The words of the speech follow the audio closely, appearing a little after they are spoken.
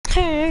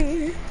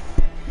her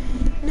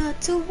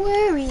not to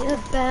worry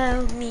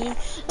about me.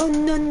 Oh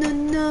no no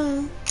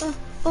no,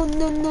 oh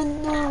no no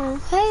no.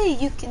 Hey,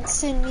 you can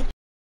send me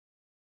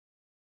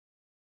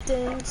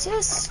things,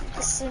 yes, you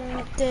can send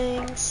me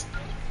things.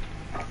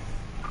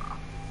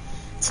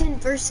 10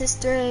 versus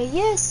 3,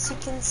 yes, you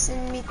can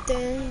send me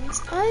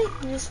things. I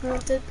just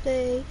want to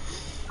play.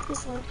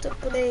 Just want to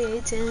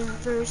play 10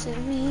 versus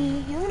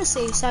me. I want to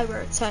say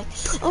Cyber Attack.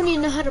 I don't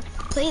even know how to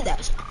play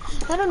that.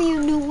 I don't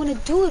even know want to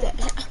do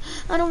that.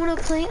 I don't want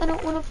to play. I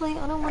don't want to play.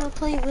 I don't want to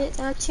play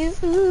without you.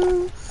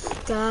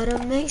 Gotta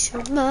make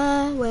sure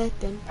my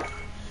weapon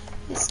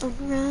is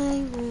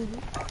alright.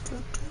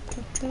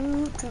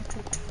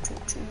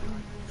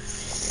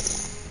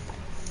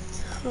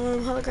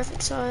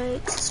 Holographic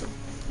sights. So,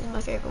 this is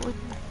my favorite one.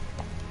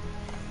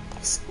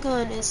 This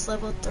gun is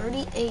level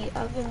 38.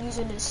 I've been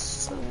using this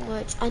so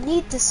much. I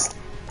need to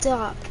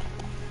stop.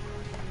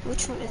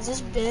 Which one is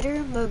this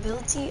better?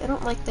 Mobility? I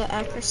don't like the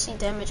accuracy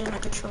damage and the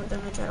control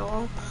damage at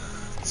all.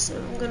 So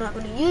I'm not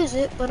going to use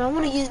it, but I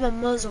want to use my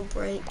muzzle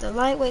brake. The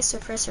lightweight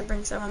suppressor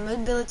brings out my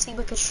mobility,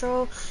 my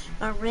control,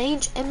 my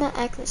range, and my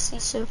accuracy.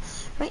 So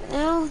right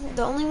now,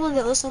 the only one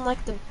that looks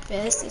like the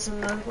best is a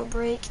muzzle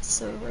brake.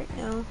 So right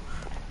now,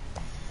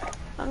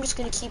 I'm just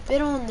going to keep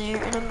it on there,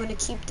 and I'm going to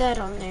keep that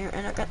on there.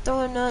 And I got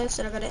throwing knives,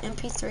 and I got an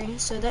MP3,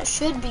 so that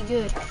should be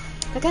good.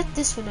 I got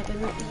this one I've been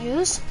wanting to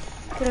use,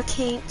 but I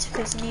can't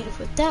because I need to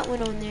put that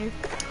one on there.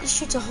 It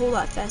shoots a whole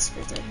lot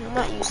faster than I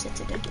might use it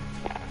today.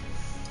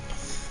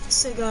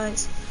 So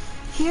guys,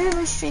 here in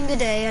my stream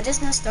today, I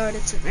just now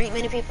started, so there ain't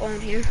many people on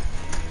here.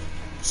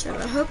 So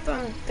I hope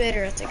I'm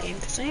better at the game,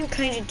 because I am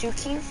kind of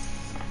dookie.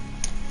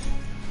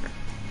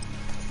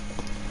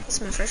 It's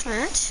my first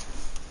match.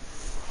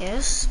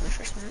 Yes, my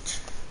first match.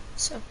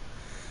 So,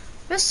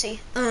 let's see.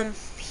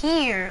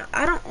 Here,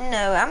 I don't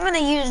know. I'm gonna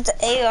use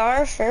the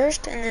AR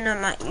first, and then I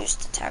might use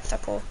the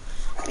tactical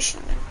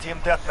machine gun. Team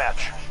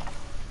deathmatch.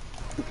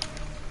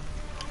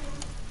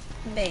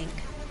 Bang,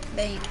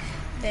 bang,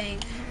 bang,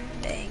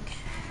 bang,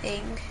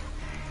 bang.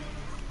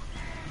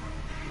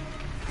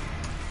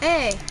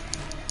 Hey!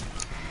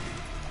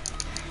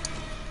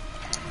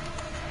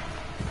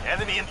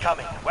 Enemy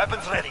incoming.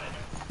 Weapons ready.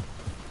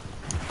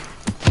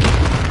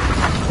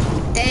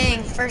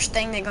 Dang, first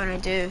thing they're gonna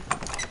do.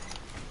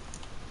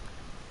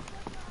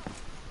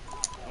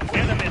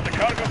 Enemy at the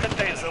cargo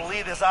container. The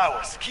lead is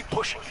ours. Keep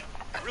pushing.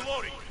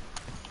 Reloading.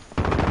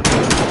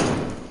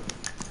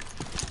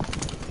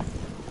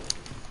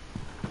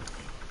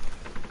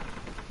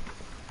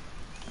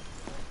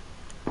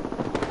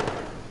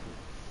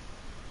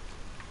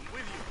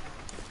 With you.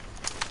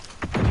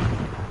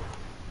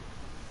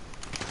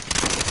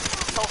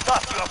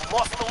 Soldat, you have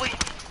lost the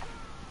lead.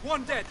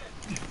 One dead.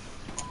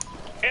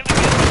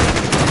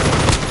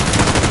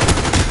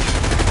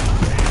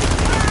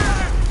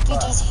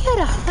 GG's, he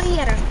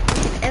had a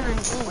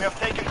LMG. We have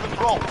taken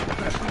control.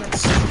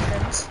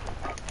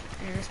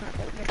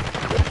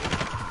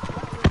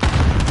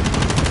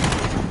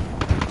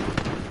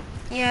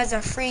 He has a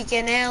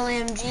freaking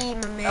LMG,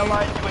 my man.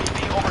 Allied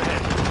UAV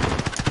overhead.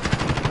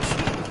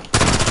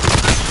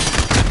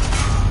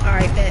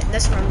 Alright, bet.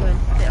 That's where I'm going.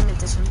 I meant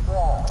this one.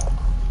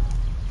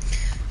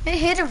 It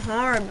hit him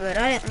hard, but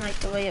I didn't like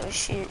the way it was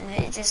shooting.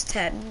 It just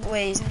had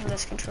way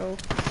less control.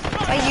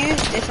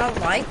 If I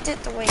liked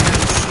it the way it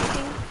was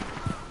shooting,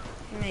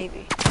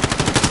 maybe.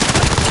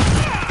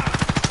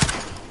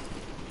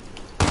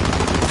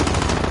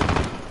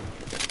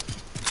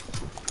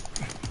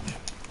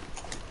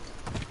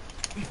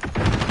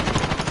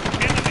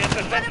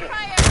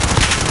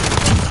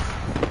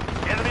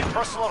 Enemy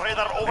personal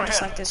radar I overhead.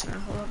 just like this one a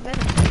whole lot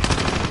better.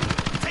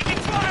 Taking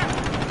fire.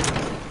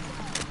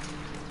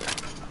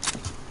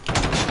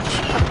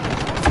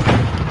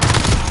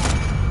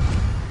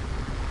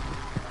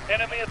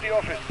 Enemy at the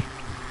office.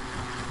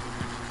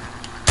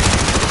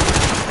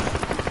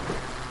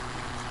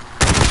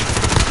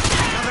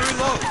 Another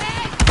reload.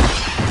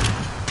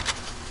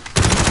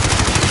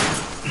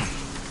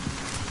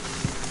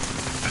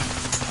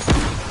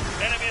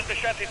 Enemy at the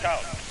shanty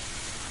town.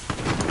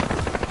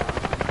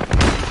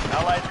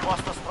 Allied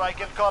cluster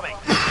strike incoming.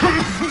 We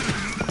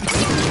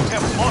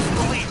have lost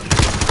the lead.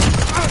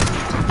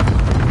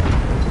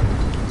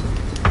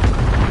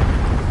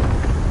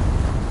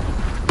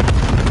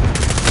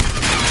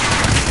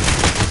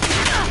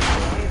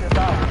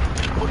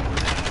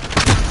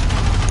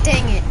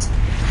 Dang it.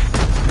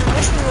 I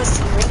wish we was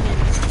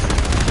winning.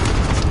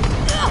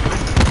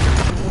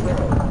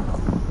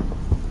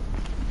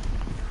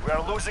 We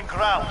are losing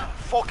ground.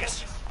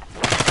 Focus.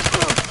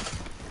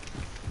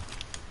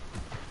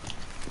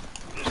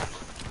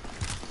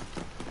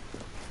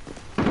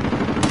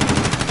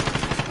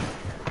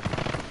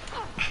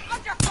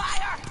 Under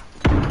fire!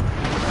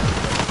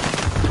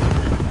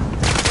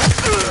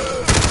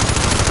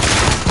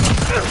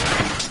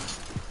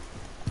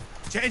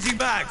 Changing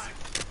bags.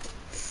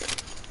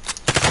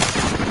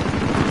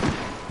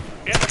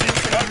 Enemy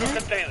cargo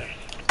containers.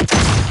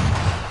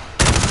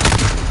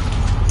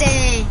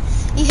 Dang.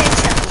 He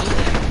headshot me.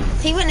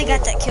 He wouldn't have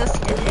got that kill if he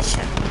didn't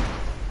headshot me.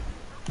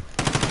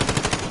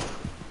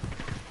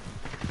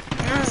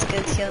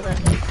 good kill though.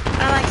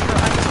 I like how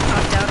I just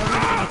popped out on him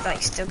and he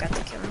like still got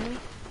the kill on me.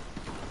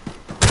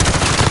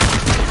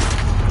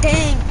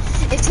 Dang!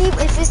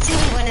 If his team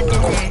wouldn't have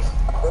been there.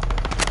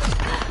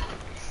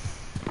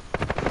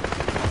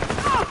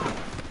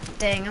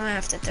 Dang, I'm gonna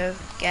have to throw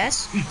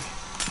gas.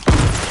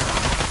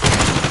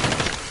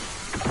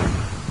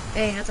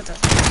 Hey, I thought that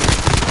was...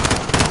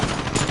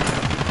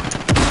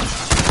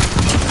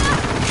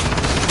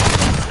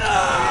 We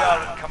are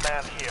in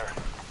command here.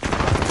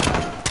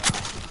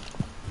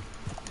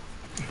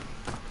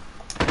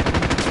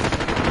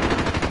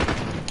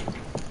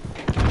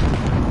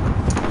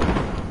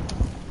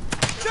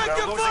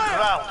 We're losing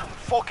ground.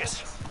 Focus.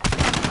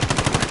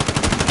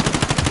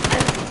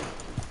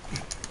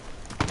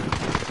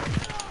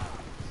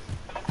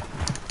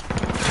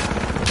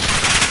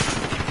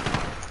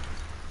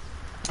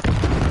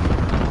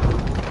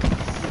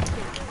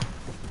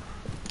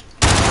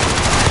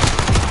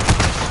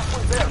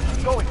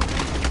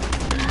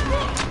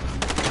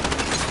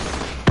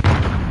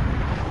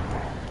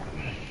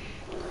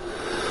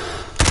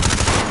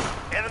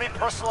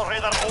 Personal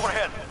radar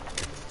overhead.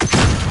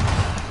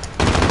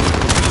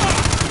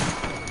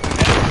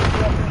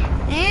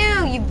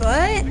 Ew, you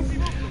butt.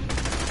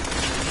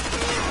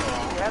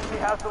 The enemy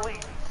has the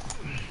lead.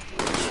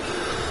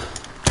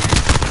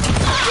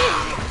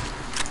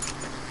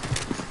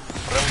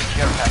 Friendly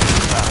care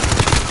package down.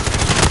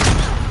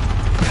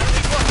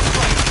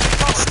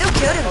 Still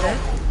killed him though.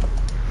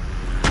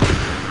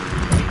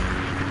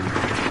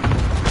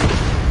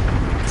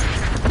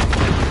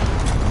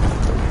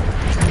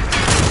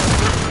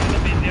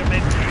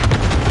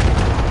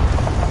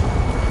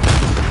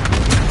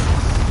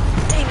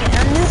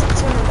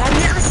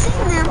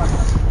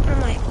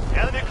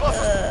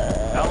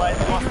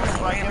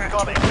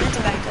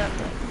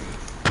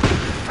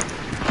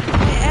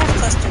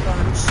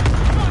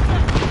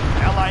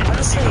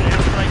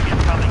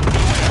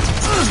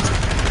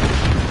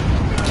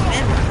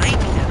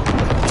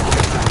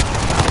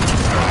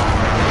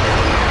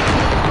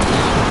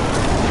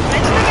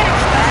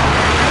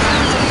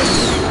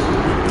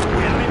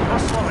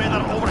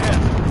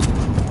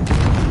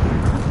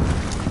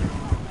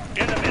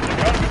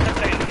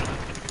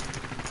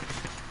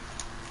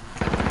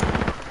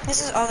 This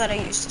is all that I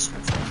use this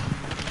one for.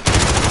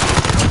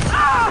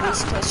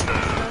 These close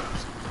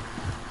flips.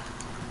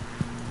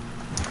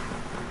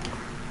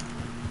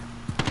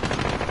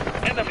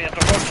 Enemy at the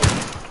road.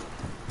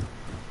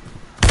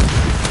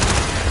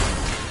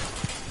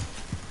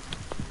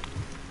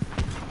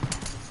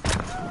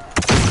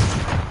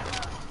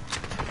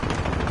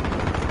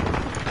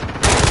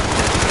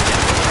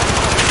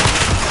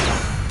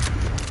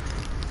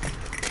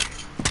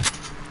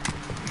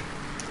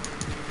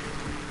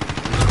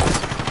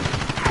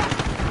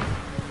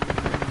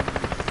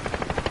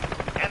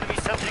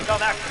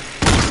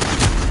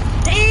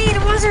 Dang,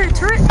 it was a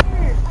turret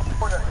there.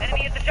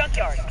 Enemy at the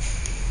junkyard.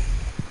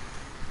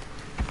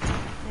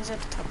 He's at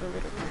the top of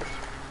it.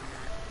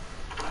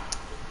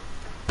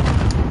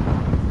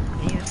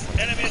 Yeah.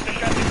 Enemy at the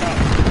junkyard.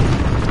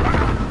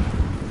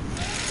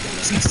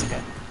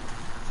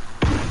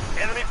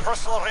 Enemy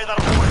personal radar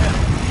overhead.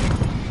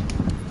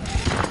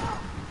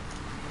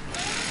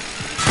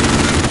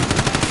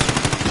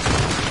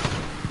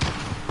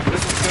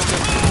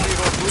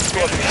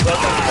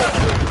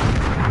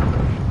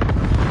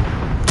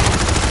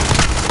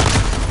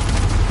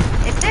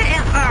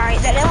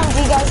 Alright, that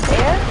LMG guy's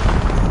there.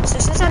 So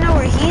since I know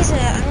where he's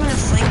at, I'm gonna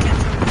flank him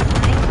from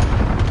behind.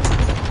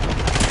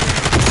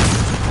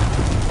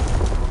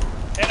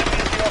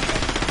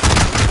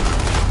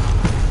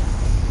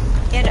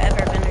 He had to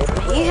ever been there for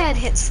me. He had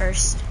hits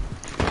first.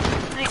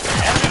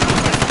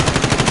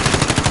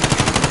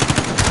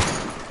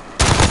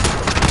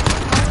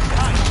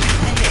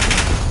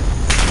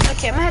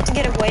 Okay, I'm gonna have to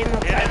get away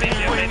more private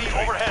now. Enemy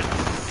overhead.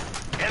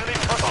 Enemy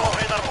personal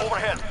radar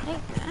overhead.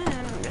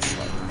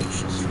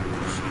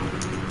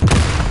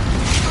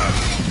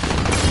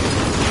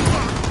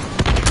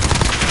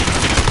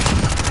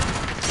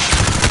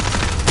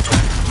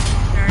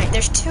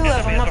 There's two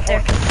of them up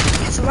there.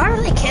 So why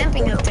are they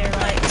camping up there?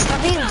 Like,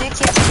 stop being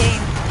dicky at the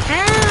game.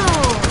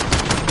 How?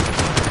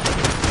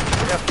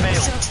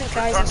 There's some two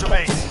guys up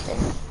there.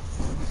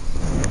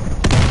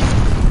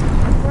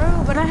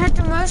 Bro, but I had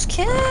the most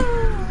kills.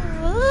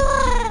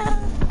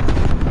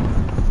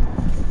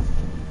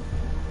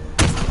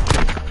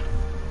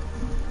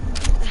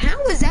 How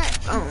was that?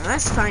 Oh,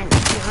 that's fine.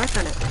 I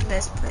thought it was the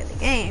best play of the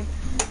game.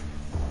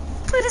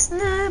 But it's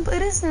not,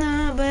 but it's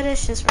not, but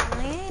it's just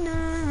really not.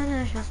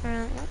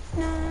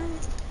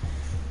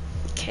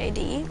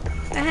 KD.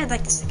 I had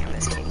like the second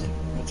best KD.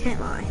 I can't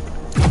lie.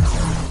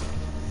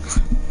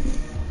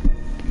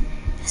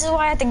 This is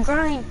why I had to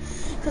grind.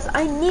 Because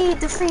I need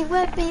the free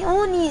weapon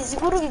on these. I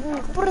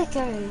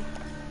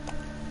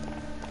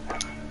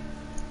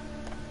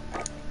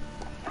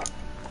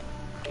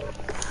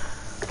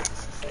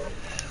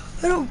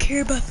don't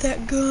care about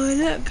that gun.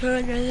 That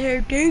gun right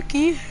there,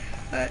 dookie.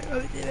 That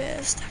was the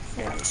best.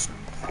 I can do this.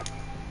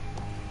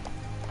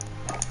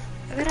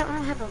 I bet I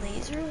don't have a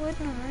laser. What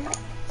not?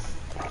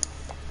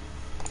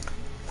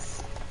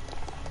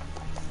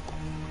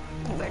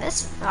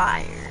 Let's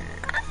fire.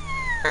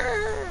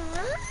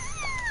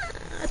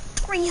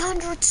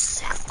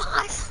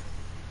 305.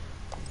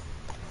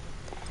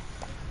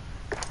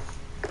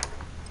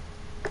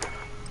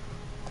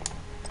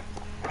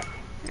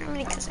 How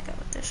many kills I got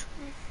with this?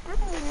 I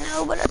don't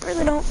know, but I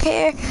really don't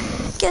care.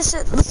 Guess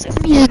it looks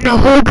like me in the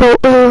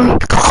hobo.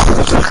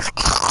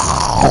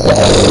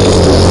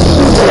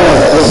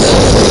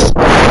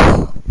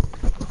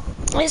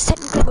 It's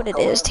technically what it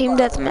is, team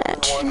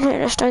deathmatch. I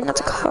just tried not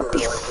to copy.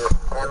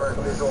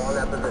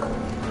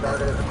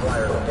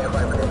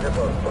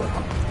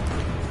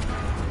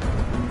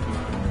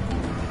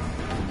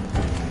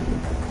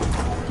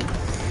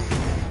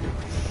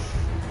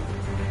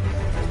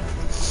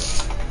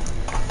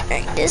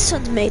 Alright, this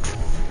one's made.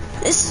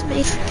 This is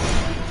made.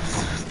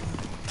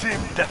 Team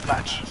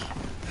deathmatch.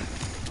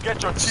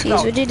 Get your teeth See,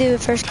 out. what you do the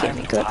first game,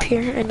 you go up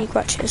here and you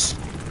watch this.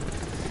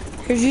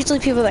 There's usually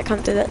people that come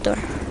through that door.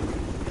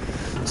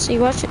 So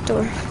you watch that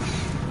door.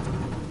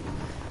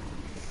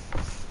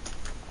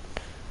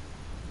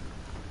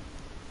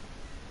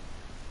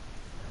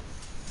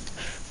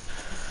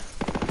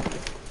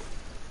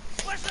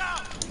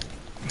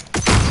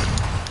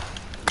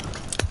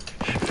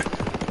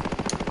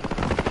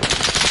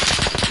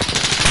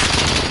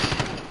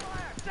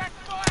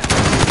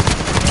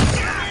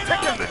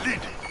 Taking the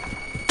lead.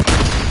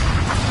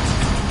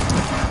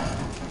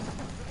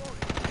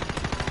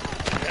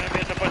 Enemy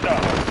at the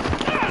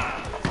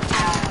bazaar.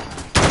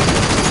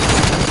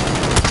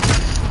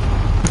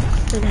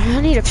 And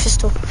I need a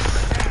pistol.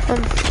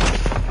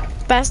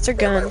 Faster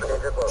gun,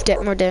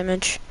 get more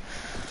damage.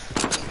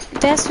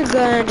 Faster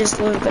gun, just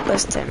a little bit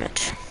less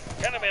damage.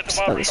 Enemy at the That's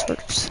how this bar.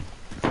 works.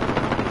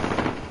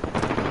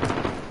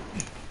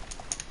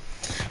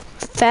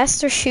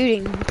 Faster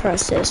shooting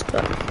process,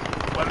 but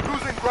We're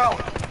losing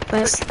ground.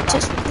 less,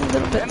 just a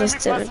little bit Enemy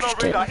less damage.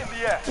 personal radar in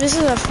the air. This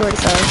is a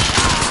 45.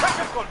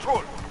 Taking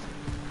control.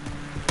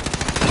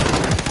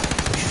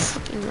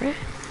 Fucking rare.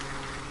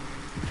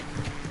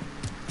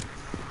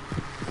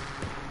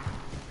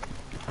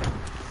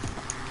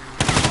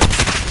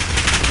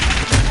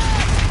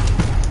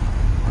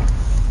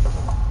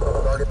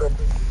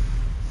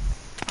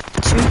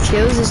 Two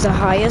kills is the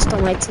highest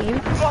on my team.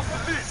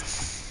 Lost the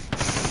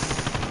lead.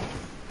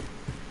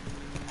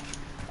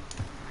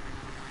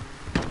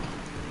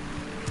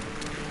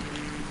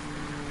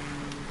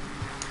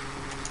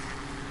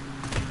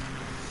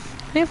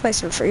 I need to play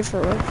some free for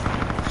all.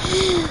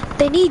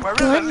 They need We're in the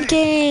gun lead.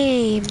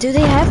 game. Do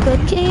they have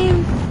gun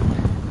game?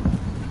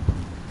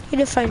 Need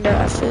to find out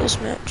after this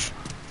match.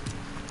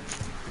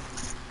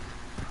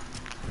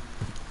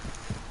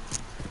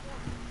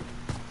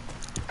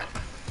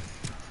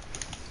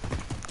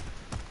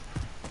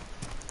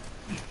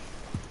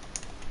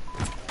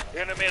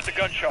 Enemy at the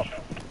gun shop.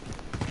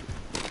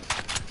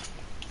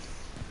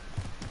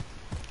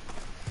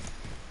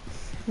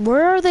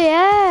 Where are they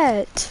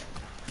at?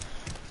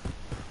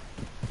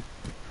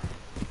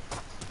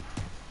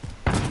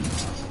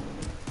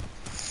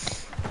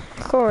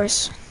 Of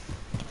course.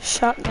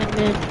 Shotgun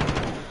man.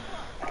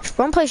 If you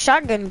want to play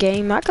shotgun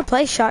game, I could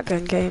play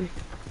shotgun game.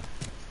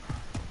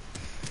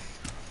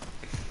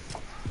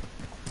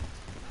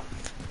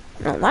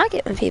 I don't like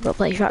it when people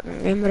play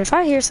shotgun game, but if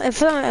I hear,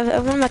 if one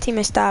of my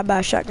teammates died by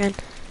a shotgun,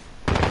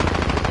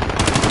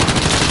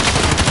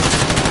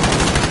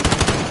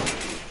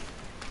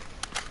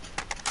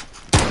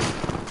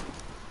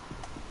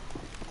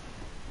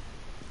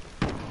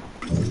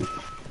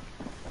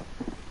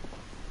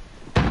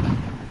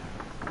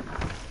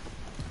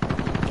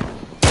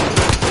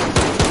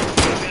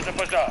 Enemy at the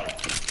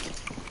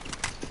bazaar.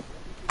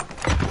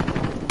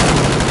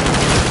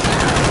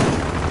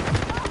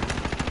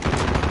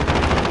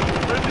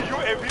 Friendly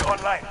UAV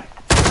online.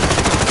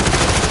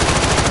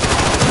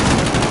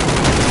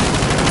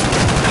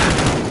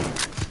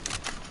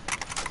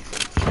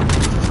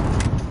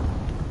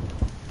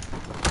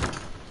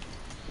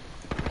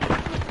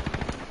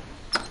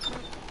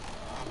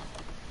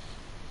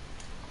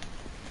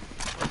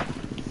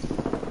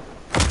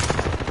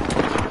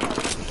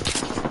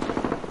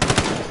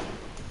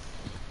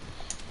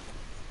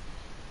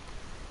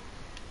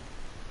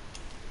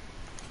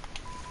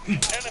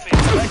 Enemy,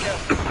 back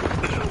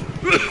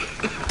out.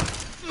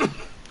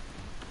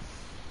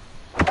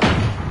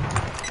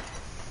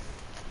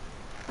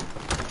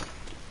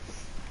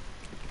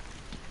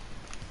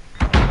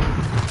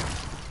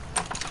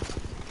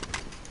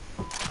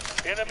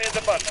 Enemy at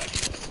the button.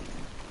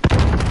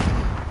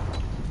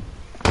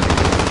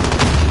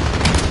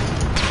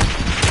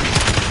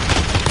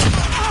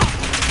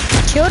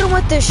 killed him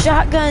with the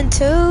shotgun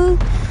too.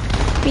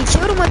 You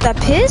killed him with a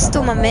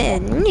pistol, my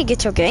man. You need to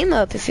get your game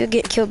up if you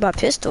get killed by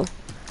pistol.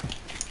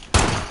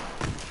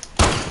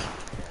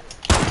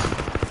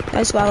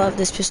 That's why I love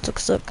this pistol,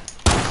 cause look.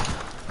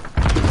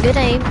 Good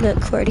aim, look,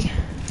 QWERTY.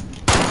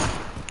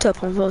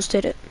 Top on post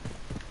did it.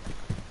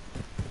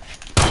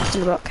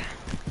 Good luck.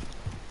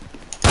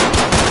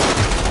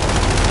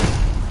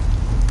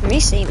 When he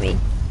see me,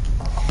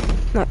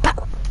 I'm like,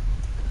 pow.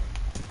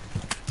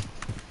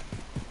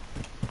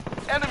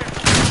 Enemy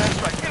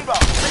strike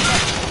inbound.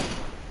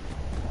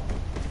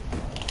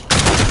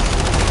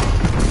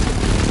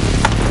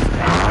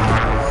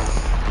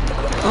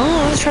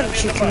 trying to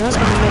cheat him. I was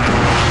gonna make him.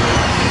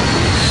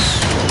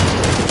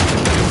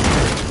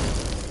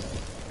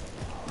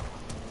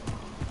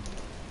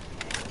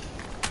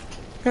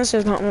 This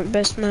is not my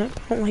best map.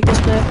 I don't like this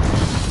map.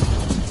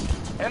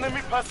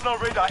 Enemy personal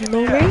radar in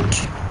No the air.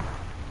 range?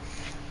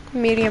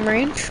 Medium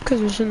range?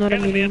 Because this is not a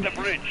medium.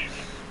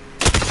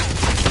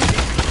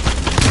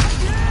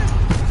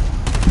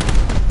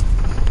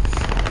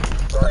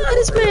 Oh,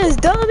 this man is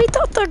dumb. He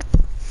thought the...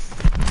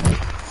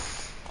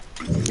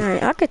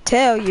 Alright, I could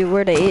tell you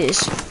where they is.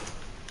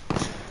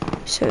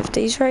 So if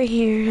he's right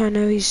here, I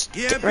know he's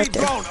right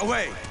there. Drone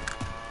away.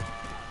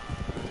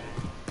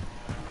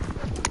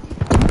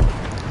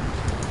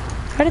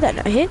 How did that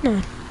not hit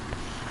none?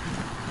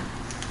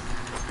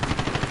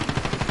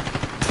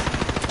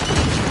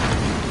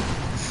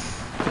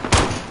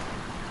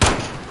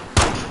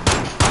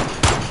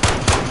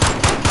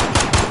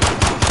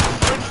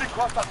 Friendly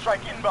cluster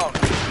strike inbound.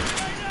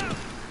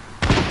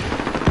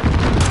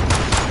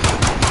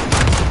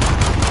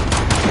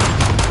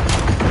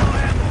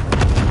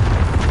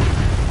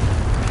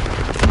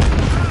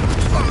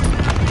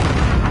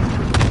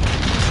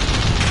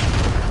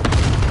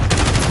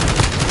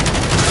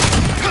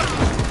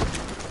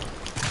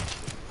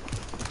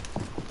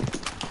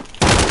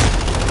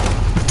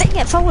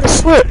 If I would have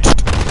switched.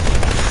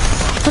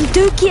 I'm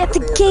Dookie at the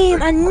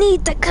game. I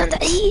need the gun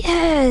that he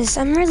has.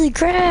 I'm really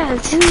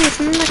grabbed. Dude,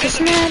 I'm like a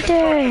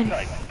sniper.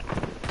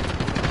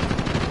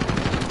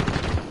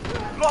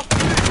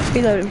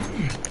 Reload him.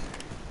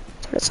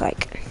 That's what it's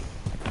like.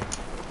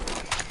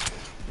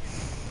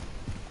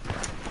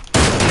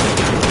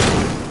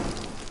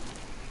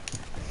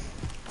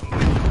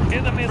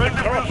 Friendly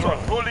cruiser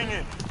pulling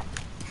in.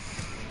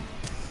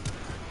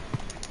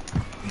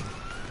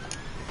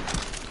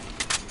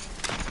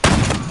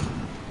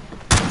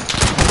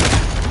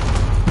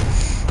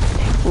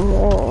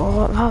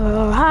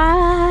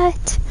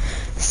 Alright,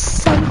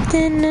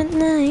 something at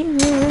night.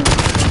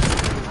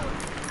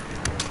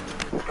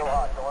 Go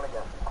hard, go on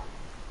again.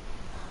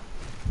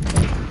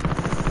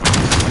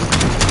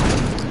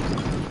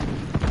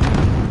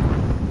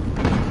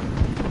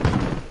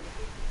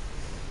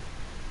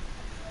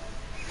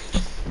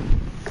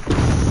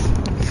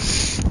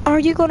 Are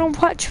you gonna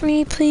watch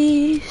me,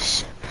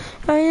 please?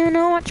 Are you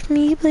gonna watch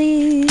me,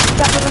 please?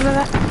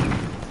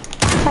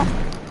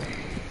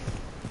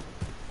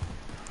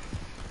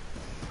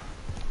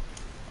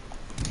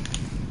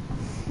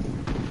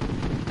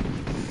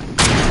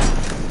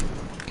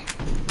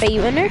 Are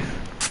you in there?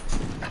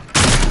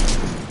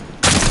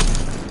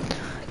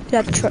 Get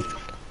out the truck.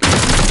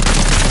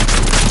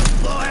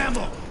 Low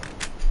ammo.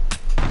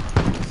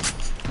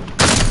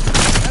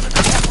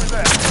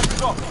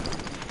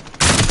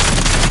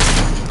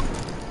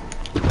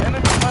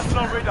 Enemy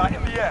personal radar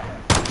in the air.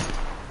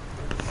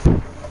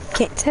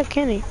 Can't tell,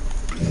 can he?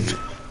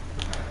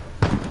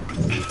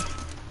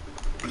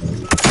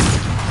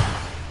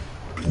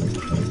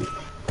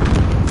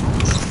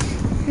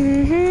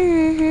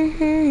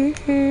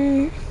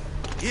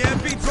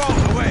 EMP drone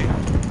away.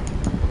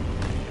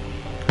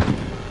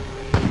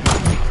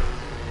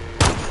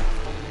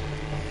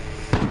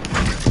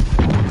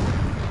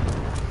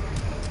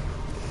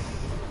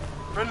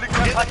 Friendly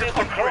package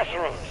on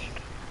crossroads.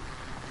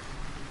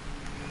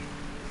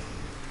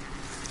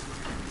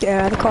 Get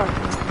out of the car.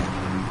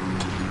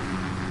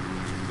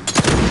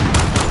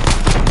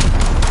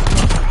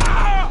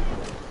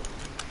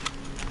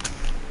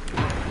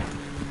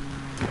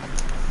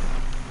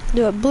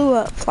 Dude, it blew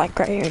up like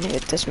right here and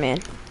hit this man.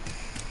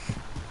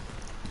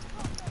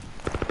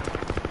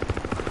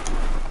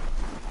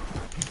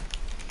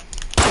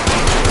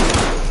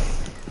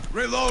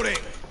 Reloading.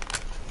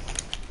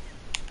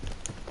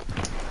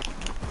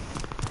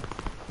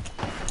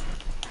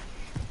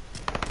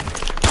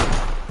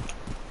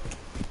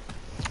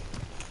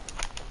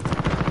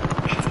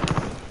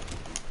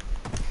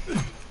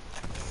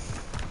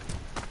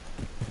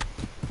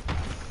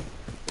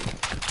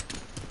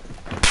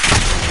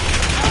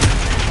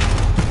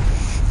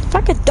 If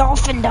I could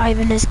dolphin dive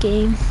in this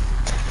game.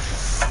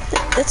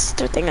 That's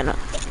the thing I know.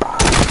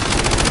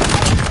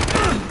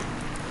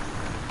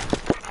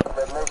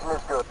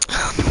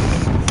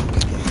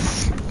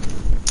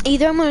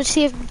 Either I'm gonna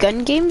see if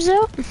gun game's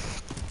out.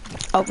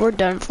 Oh, we're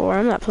done for.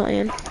 I'm not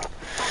playing.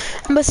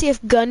 I'm gonna see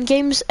if gun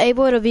game's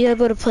able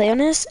to play on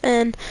this,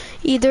 and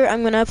either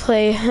I'm gonna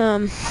play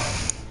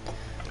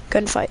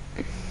gunfight.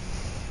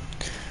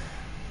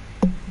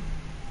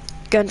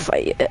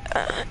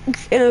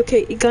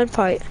 Okay,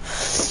 gunfight.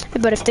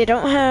 But if they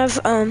don't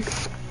have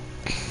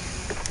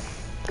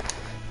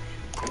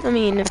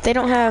if they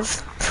don't have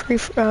free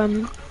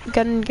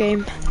gun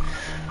game,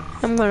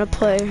 I'm gonna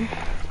play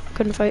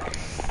gunfight.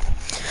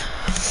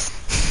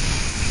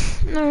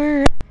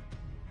 Alright.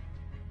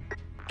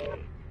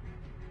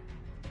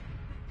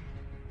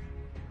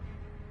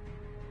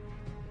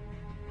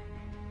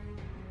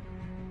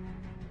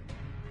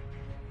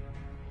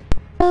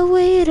 Oh,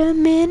 wait a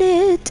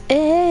minute,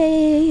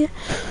 eh?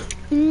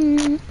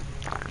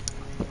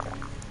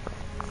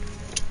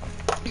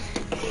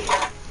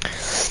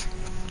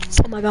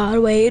 Oh my my god,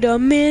 wait a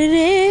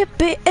minute,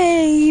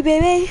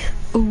 baby.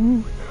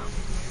 Ooh.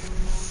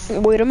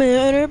 Wait a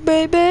minute,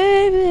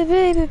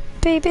 baby.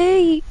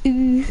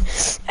 Ooh.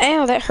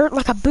 Ow, that hurt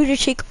like a booty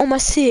cheek on my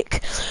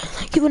sick.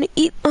 You wanna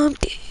eat,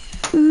 looking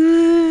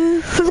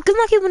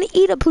like you wanna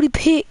eat a booty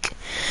pick.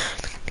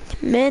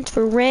 Meant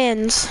for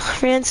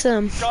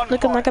ransom.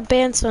 Looking like a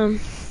bansom.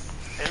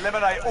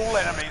 Eliminate all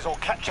enemies or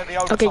capture the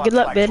overtime. Okay, good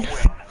luck, man.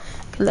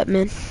 Good luck,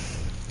 man.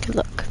 Good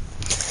luck.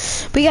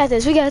 We got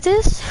this.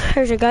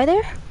 There's a guy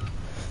there.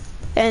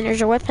 And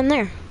there's a weapon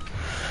there.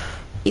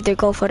 Either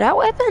go for that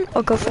weapon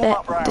or go for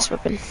this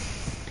weapon.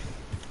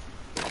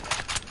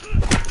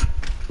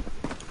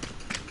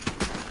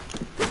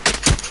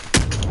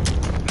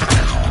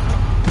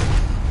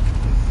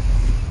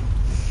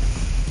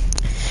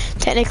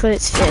 Technically,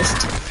 it's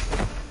fist.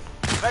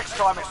 Next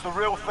time, it's the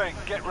real thing.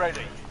 Get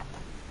ready.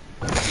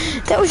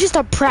 That was just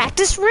a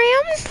practice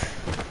round?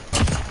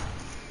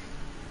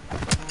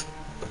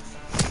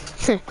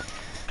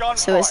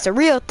 So it's the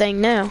real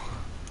thing now.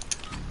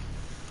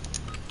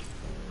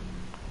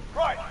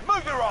 Right,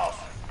 move your ass.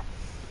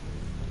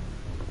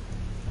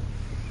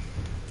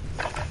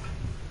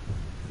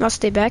 I'll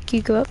stay back,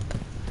 you go up.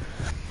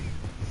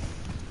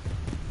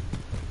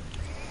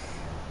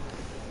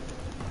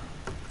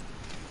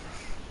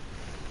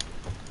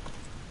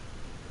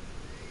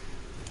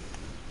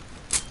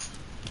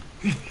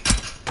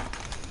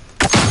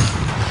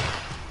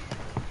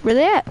 Where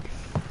they at?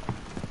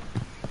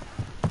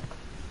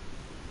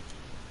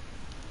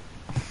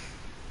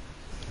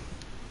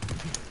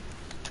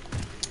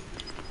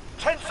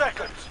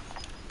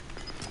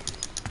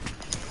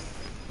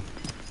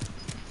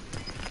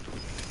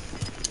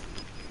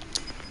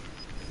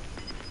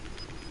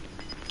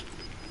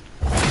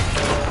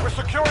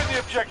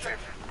 objective.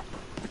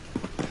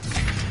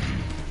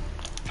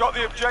 Got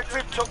the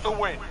objective, took the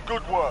win.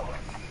 Good work.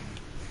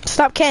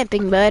 Stop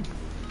camping, bud.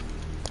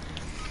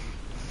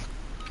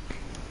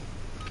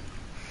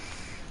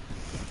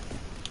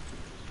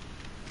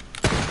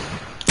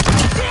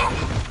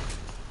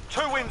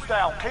 Two wins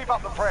down. Keep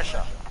up the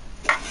pressure.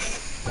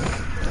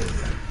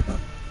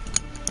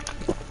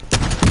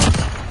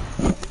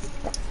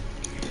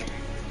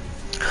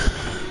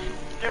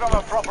 Give them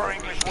a proper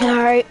English word.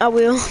 Alright, I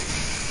will.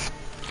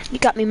 You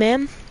got me,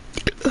 ma'am. 3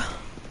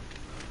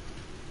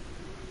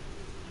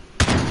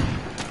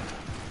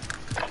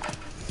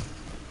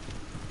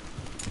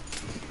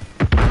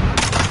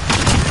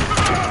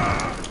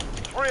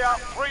 up,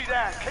 3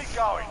 down. Keep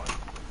going.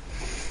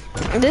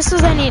 This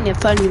was a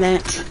funny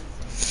match.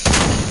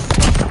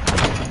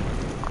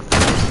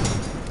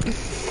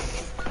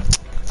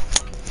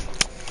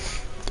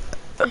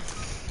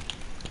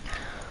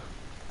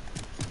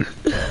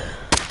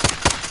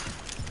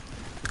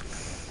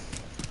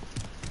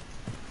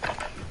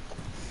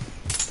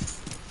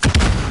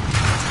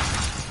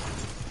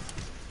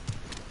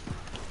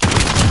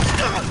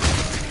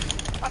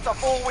 That's a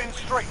 4-win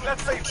streak.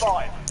 Let's see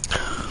 5.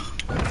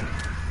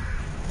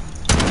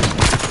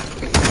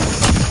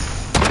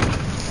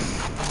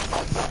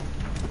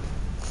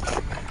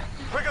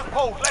 Trigger's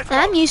pulled. Let's go.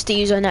 I'm used to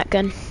using that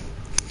gun.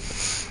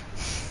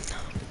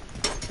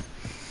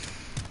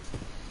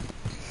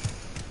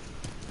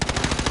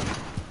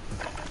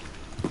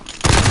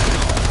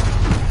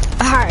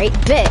 Alright,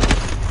 bet.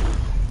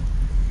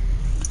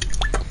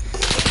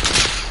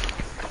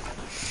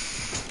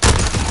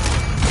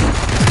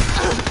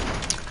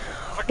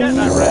 Forget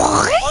that, Red.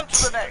 On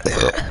to the next.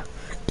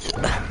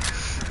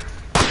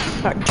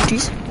 Alright,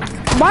 jeez.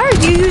 Why are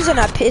you using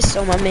a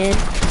pistol, my man?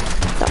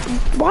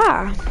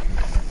 Why?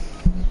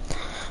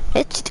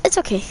 It's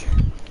okay.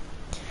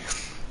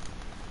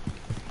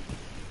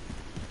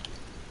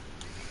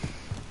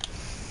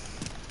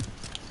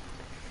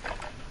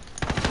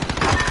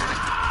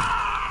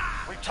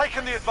 We've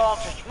taken the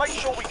advantage. Make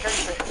sure we keep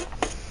it.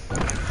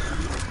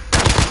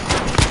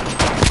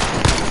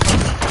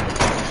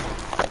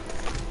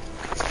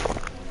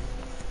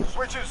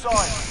 Switching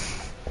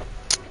sides.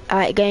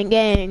 Alright,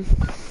 gang.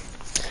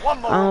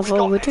 One more. I'll We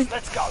follow got with this. you.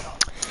 Let's go.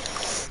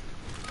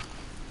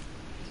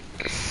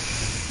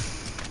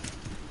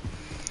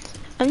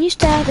 I'm used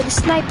to having a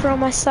sniper on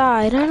my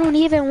side. I don't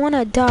even want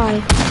to die.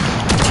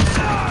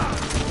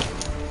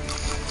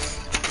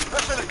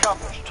 Mission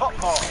accomplished. Top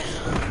mark.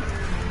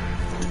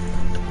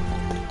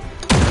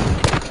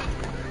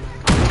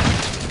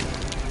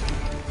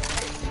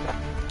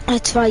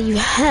 That's why you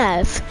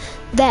have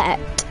that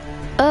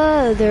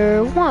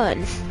other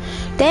one.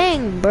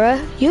 Dang,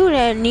 bruh. You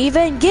didn't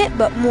even get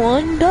but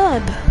one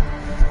dub.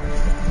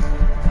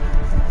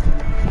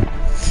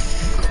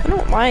 I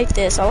don't like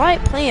this. I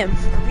like playing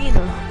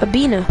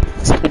Abina.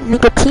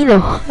 Nicotino.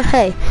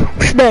 Hey,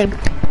 what's your name?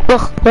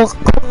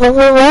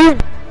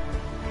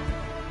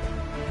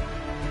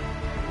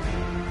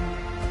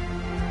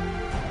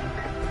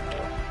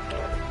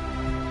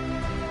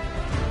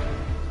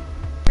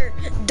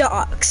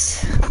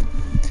 Docks.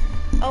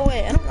 Oh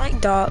wait, I don't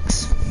like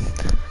docks.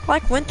 I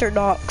like winter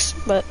docks,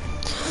 but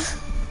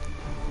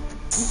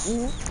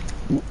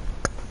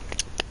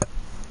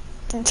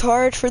it's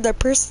hard for the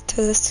person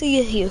to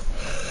see you.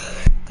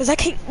 Cause I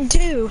can't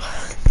do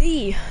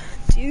the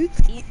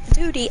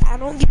duty I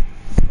don't get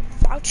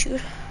about you.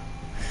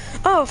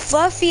 Oh,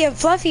 Fluffy and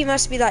Fluffy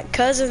must be like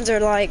cousins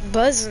or like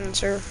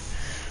buzzins or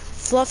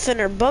fluffing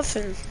or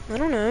buffing. I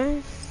don't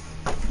know.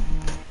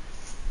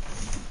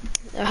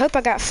 I hope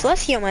I got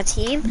Fluffy on my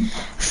team.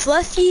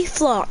 Fluffy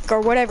Flock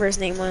or whatever his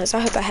name was. I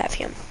hope I have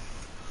him.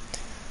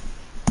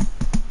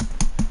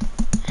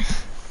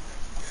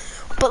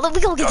 But look,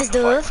 we gonna get this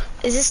dub.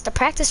 Is this the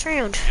practice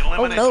round?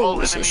 Oh no,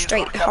 this is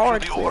straight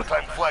hardcore.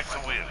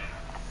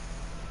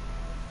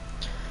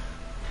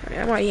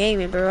 I'm already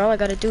aiming, bro. All I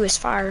gotta do is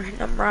fire,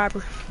 and I'm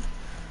robber.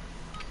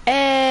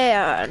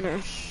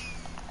 No.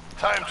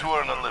 Time to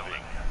earn a living.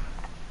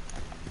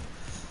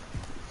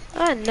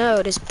 I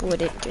know this boy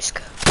didn't just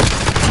go.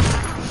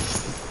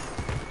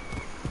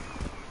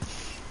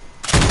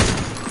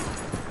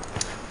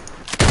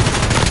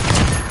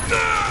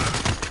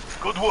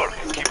 Good work.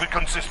 Keep it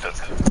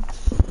consistent.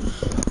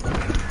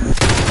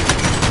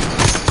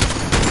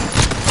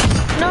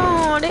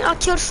 No, I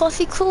killed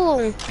Fluffy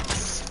Cool.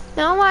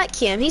 No, I like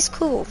him. He's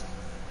cool.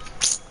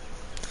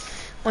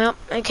 Well,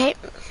 okay.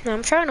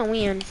 I'm trying to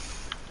win.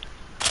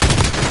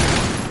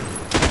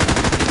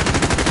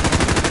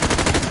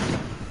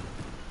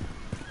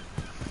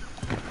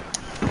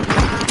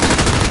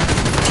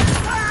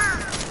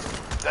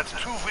 That's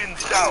 2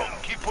 wins down.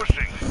 Keep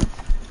pushing.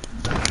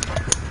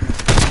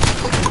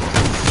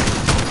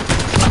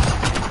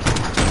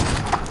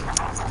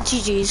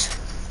 GG's.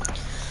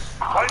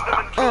 Find them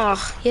and kill them.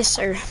 Oh, yes,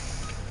 sir.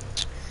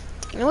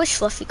 I wish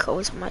Fluffy Cole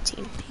was on my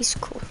team. He's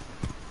cool.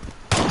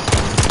 3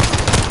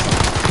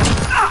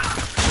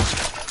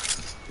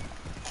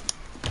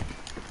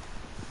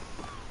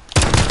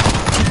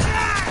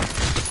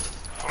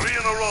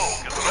 in a row.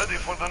 Get ready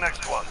for the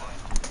next one.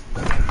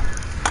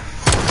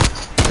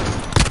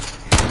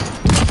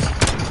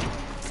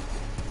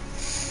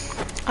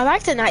 I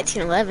like the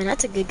 1911.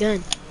 That's a good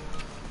gun.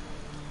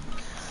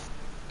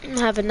 I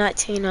have a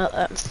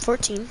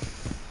 1914.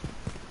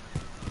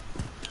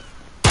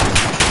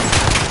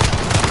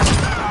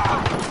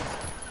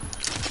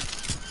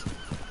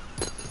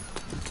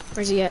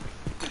 Where's he at?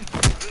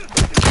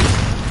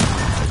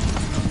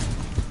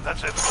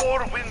 That's a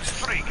 4-win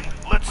streak.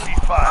 Let's see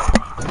 5.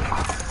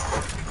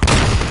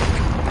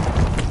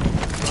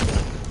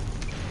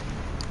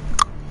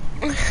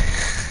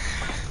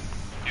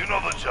 You know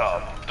the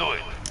job. Do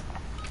it.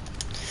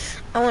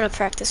 I want to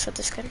practice with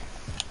this gun.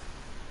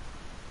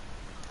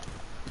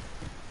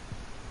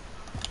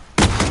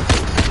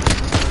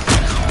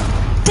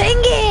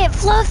 Dang it,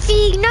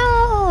 Fluffy!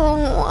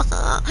 No!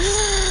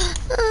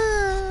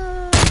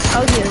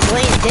 Oh, he was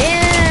laying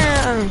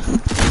down.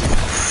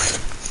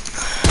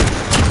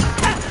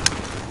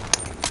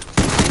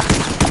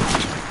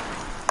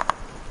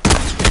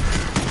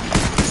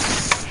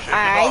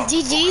 Alright,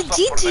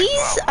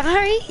 GG's.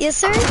 Alright, yes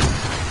sir.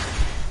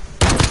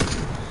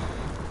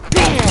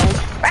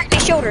 Man, right in the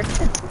shoulder.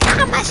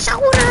 On my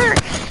shoulder!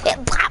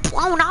 It got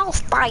blown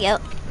off by a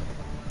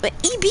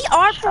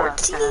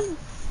EBR-14.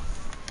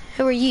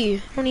 Who are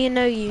you? I don't even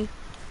know you.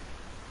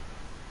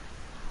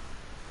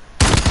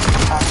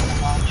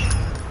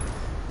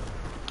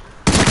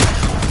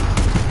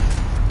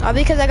 Oh,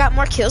 because I got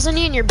more kills than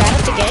you and you're bad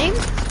at the game?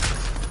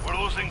 We're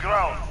losing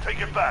ground. Take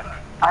it back.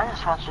 I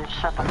just want you to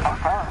shut the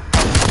fuck up.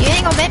 You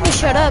ain't gonna make me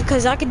shut up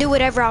because I can do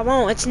whatever I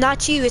want. It's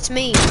not you, it's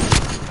me.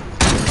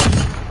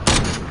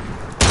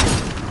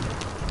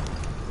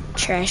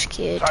 Trash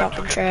kid,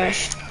 talking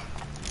trash.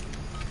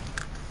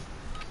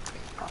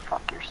 Go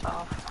fuck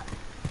yourself.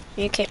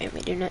 You can't make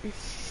me do nothing.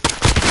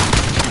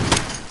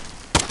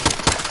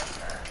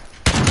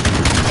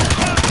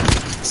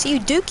 See you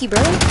dookie,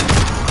 bro.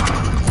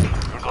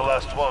 You're the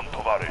last one,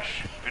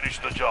 Tovarish. Finish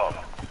the job.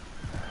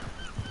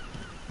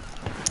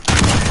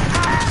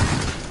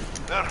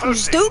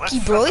 Who's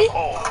dookie, bro?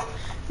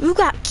 You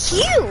got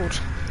killed.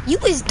 You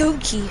is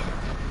dookie.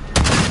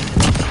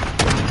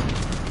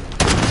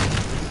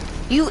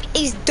 You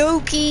is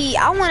dookie.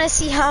 I want to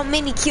see how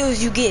many kills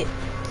you get.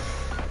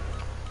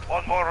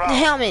 One more round.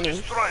 How many?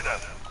 Destroy them.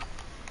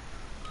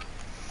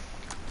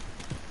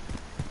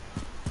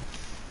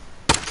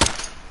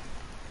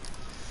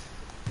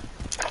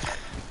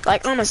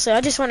 Like, honestly,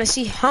 I just want to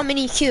see how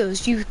many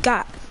kills you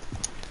got.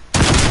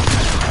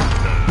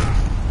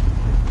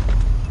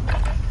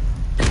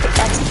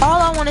 That's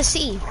all I want to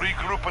see.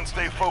 Regroup and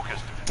stay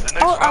focused. The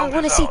next All I round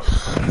want to is see.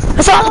 ours.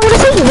 That's all I want to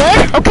see,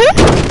 man. Okay?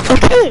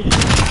 Okay.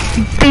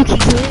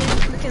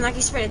 Dookie. Looking like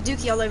you sprayed a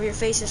dookie all over your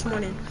face this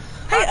morning.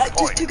 Hey, I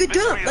just took a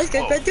dump. Let's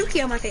get a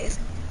dookie on my face.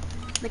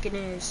 Look at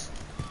this.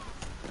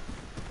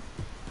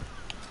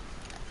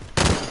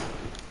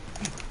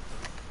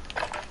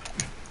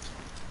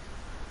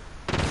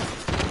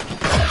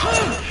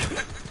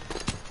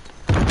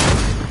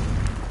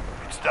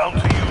 It's down to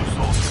you,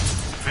 soldier.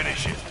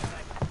 Finish it.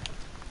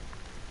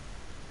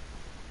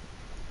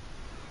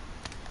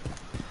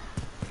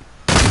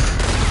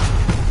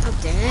 Oh,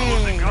 dang.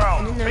 Losing I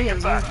ground. didn't know Take he it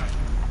was back. there.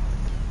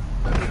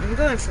 I'm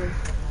going for.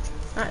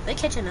 Alright, they're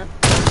catching up.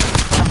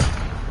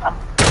 I'm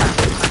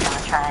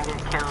try and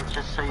get killed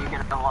just so you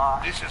get a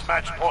loss. This is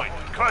match point.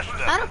 Crush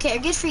them. I don't care.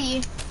 Good for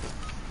you.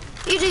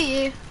 You do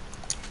you.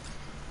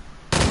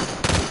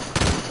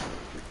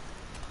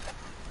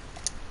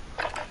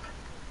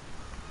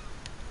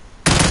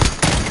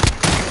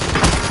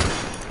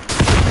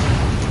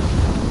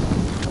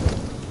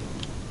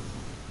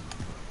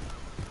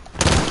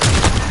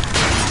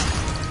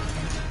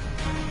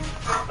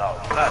 Now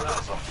that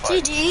was a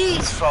fight.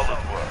 GG's. Solid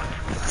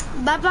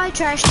work. Bye bye,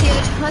 trash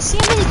kid. Let's see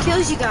how many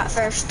kills you got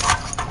first.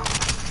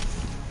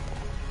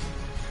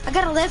 I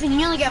got 11.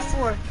 You only got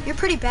 4. You're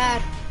pretty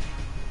bad.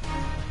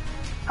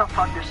 Go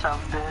fuck yourself,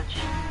 bitch.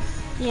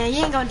 Yeah,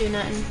 you ain't gonna do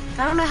nothing.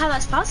 I don't know how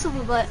that's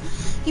possible, but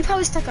you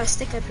probably stuck a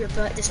stick up your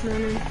butt this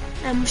morning.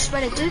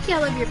 Spread a dookie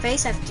all over your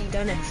face after you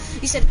done it.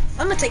 You said,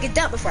 I'm gonna take a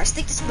dump before I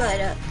stick this butt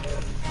up.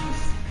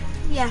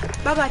 Yeah,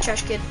 bye bye,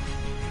 trash kid.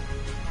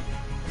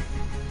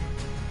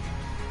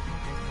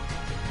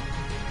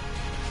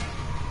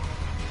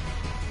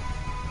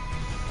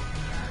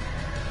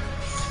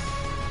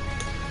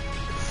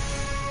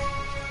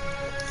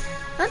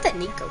 Not that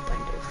Nico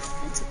bundle.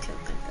 That's a cool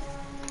bundle.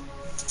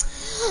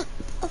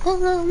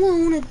 All I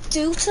wanna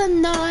do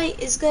tonight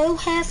is go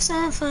have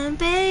some fun,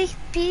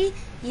 baby.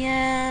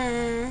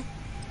 Yeah.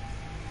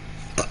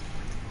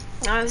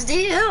 I'm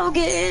still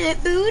getting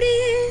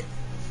booty.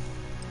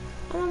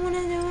 All I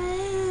wanna do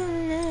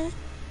is,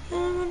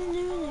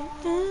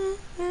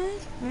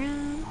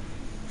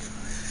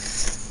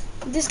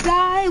 this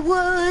guy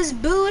was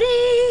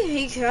booty.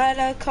 He tried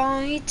to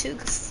call me to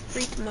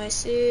freak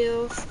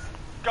myself.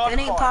 That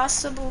ain't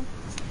possible.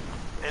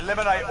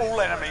 Eliminate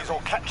all enemies or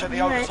capture the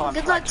Alright, overtime.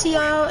 good luck to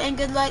y'all and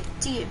good luck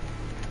to you.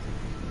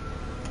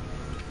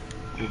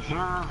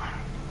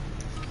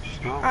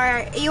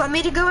 Alright, you want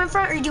me to go in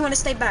front or do you want to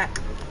stay back?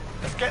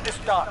 Let's get this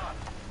done.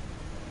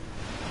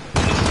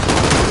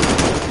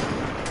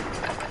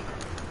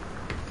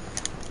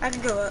 I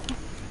can go up.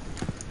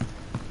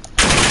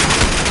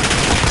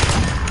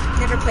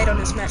 Never played on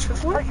this match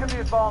before. Taking the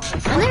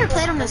advantage. I never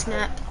played on this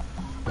map.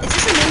 Is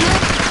this a new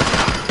map?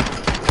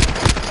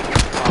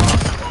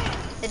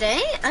 It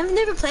ain't? I've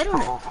never played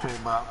on it. Okay,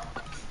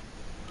 map.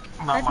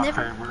 Not I've my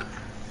never- favorite.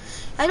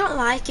 I don't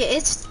like it.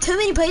 It's too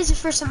many places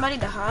for somebody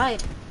to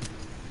hide.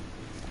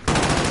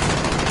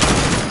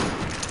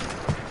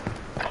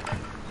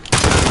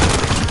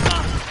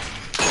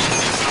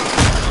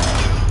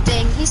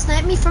 Dang, he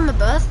sniped me from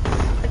above.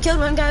 I killed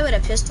one guy with a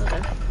pistol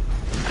though.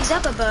 He's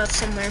up above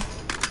somewhere.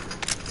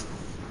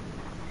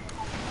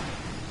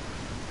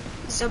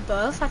 He's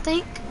above, I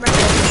think. Right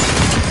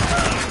there.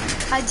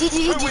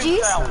 GG,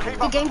 GG's.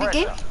 Good game, good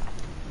game.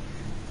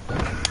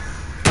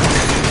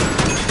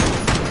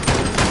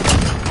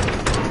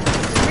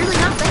 I'm really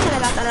not thinking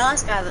about that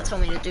last guy that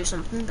told me to do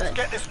something, but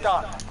Get this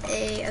done.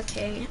 hey,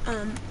 okay.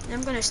 I'm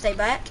gonna stay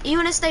back. You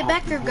wanna stay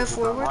back or go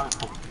forward?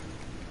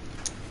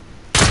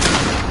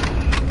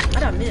 How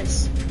did I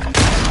miss?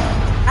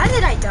 How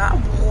did I die?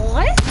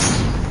 What?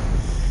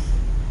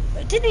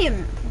 I didn't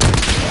even.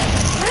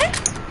 What?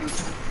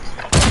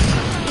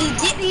 He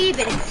didn't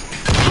even.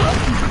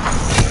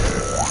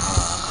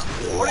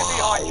 Put it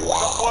behind you. We've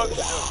got work to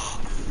do.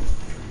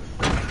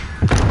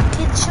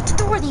 Kid, shut the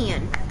door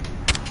then.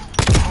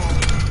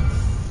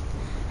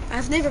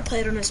 I've never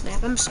played on this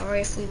map. I'm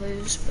sorry if we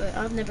lose, but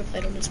I've never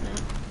played on this map.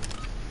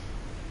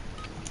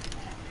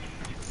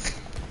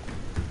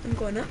 I'm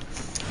going up.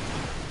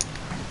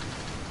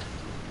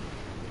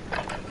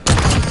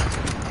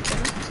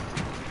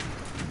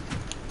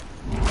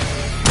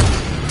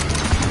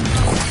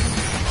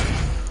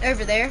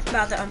 Over there,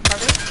 by the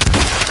cargo.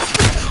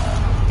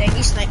 Dang,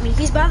 he sniped me.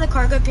 He's by the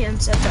cargo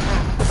pants at the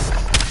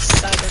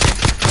side of it.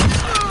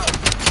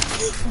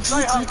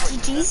 Stay hungry.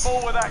 GG's.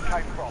 More where that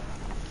came from.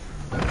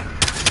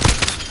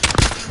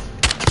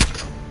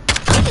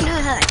 I didn't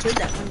know how I killed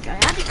that one guy.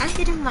 I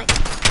hit him like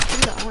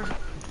through the arm.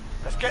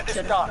 Let's get this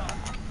done.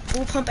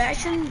 Full pump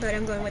action, but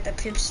I'm going with a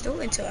pistol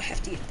until I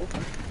have to use full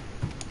pump.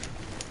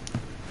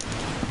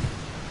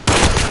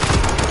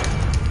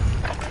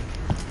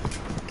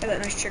 Got that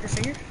nice trigger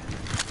finger.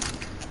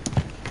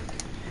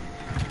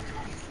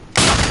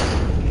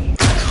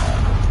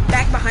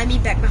 Back behind me,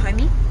 back behind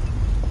me.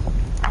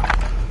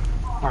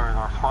 Where is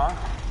our spot?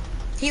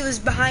 He was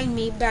behind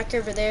me, back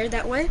over there,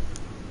 that way.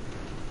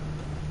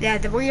 Yeah,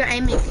 where you're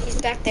aiming,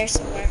 he's back there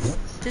somewhere.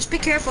 Just be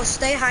careful,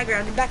 stay high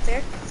ground. You're back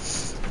there.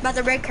 By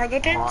the red cargo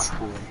pants.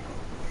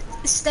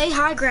 Stay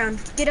high ground.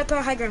 Get up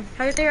on high ground.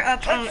 Right there,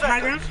 up on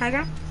high ground, high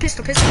ground.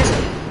 Pistol, pistol,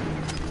 pistol.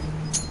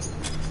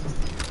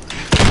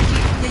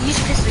 Yeah, use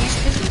your pistol, use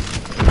your pistol.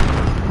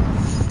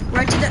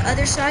 Run to the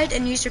other side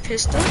and use your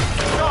pistol.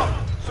 Go.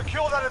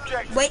 Secure that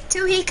objective. Wait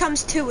till he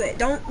comes to it.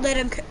 Don't let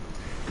him.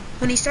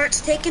 When he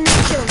starts taking it,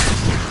 kill him.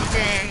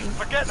 Dang.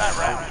 Forget that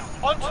round.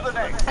 On to the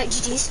next. Alright,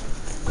 GG's.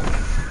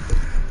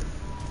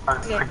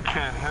 I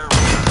can't hear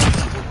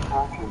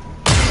you.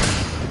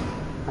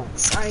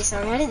 Sorry,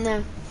 I didn't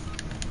know.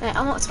 Alright,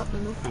 I won't talk no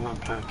more.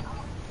 It's okay.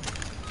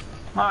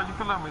 No, you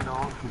can let me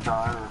know if you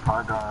die or if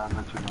I die, I'll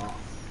let you know.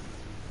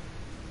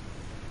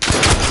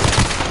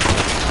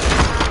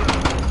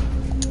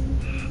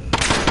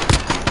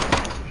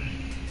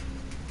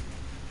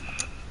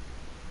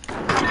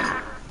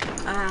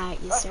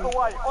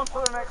 away. On to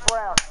the next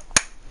round.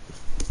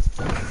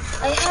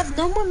 I have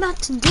no more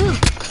Mountain Dew.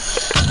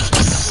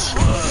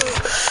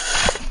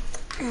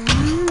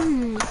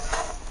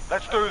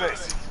 Let's do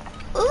this.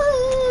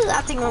 Ooh,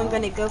 I think I'm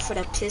gonna go for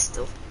the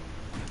pistol.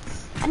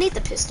 I need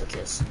the pistol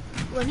kills.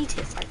 Well, I need to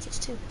hit 5 kills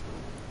too.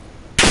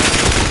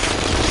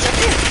 He's up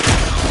there.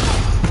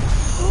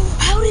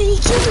 How did he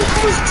kill me?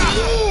 I was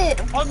dead.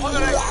 On to the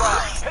next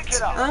round. Pick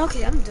it up.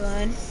 Okay, I'm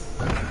done.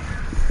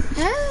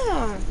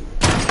 How?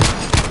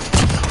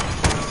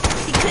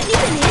 He couldn't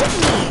even hit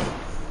me.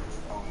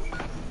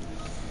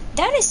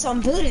 That is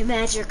some booty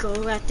magical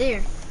right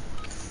there.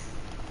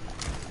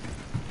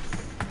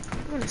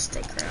 I'm gonna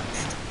stay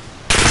crouched.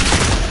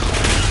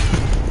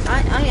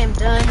 I am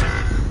done.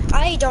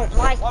 I don't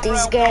like One these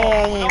round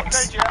gone. We're not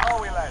games. dead yet, are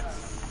we, lads?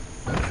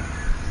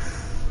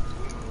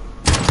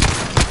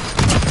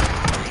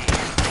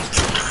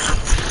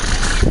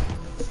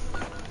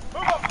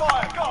 Move up,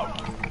 fire, go!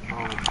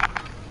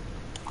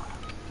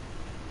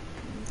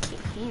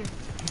 Can't hear.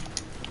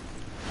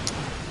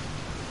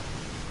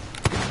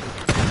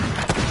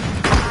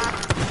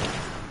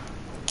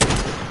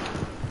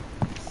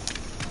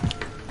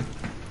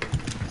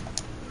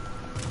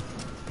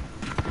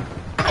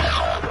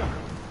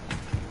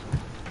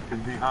 He's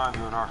behind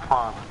you in our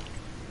spot.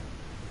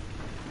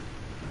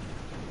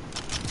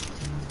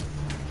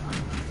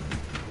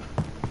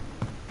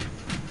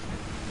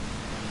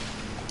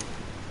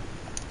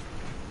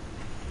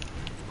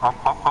 Up,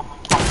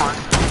 right.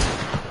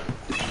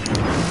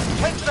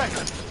 10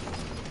 seconds.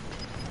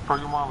 Throw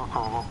your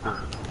Molotov up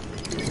there.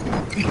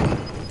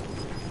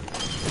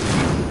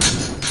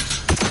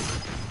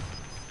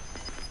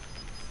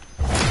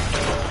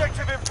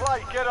 Objective in play,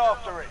 get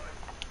after it.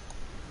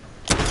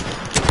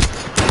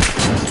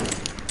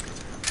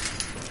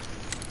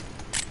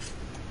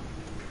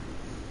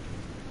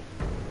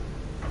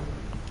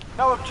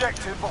 No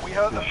objective, but we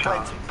hurt them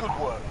plenty. Good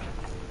work.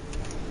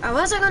 I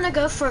wasn't gonna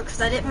go for it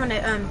because I didn't want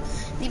to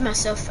leave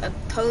myself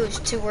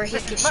opposed to where he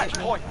This could is match shoot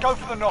me point. Go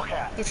for the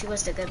knockout. if he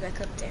was to go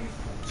back up there.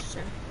 So.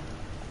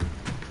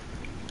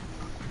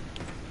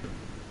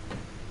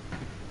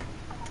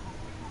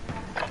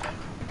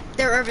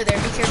 They're over there.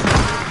 Be careful.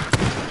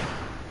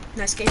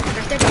 Nice game.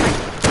 Right there.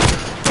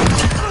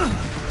 Behind.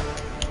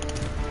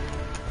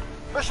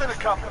 Mission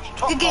accomplished.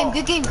 Top Good game. mark.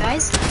 Good game,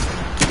 guys.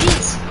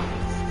 Jeez.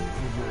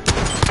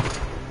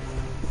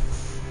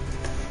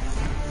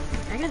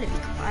 I gotta be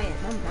quiet.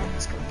 My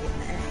mom's gonna get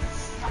mad.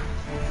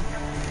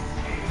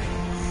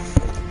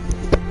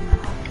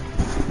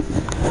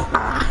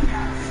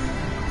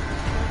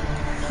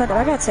 Hold on,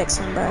 I gotta text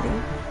somebody.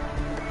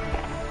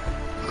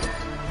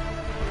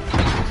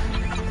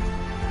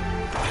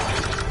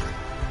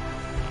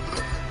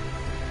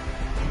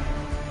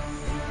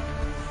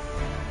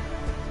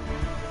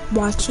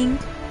 Watching.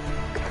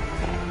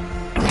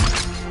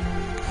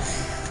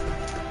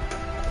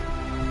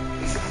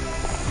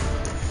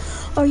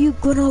 Are you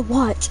gonna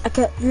watch? I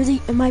got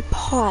really in my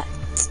pot.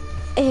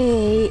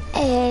 Hey,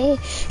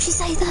 she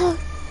say no.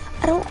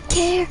 I don't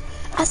care.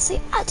 I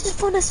say I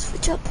just wanna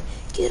switch up.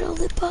 Get a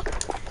lip up.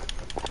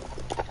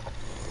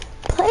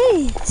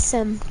 Play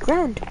some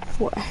ground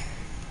war.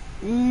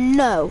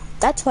 No,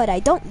 that's what I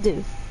don't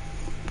do.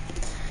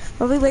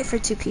 While we wait for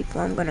 2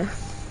 people, I'm gonna.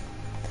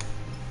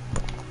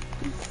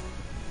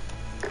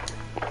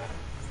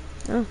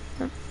 Oh.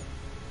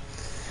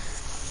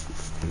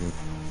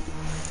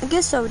 I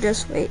guess I'll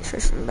just wait for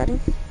somebody.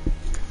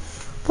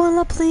 While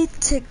I play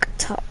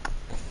TikTok.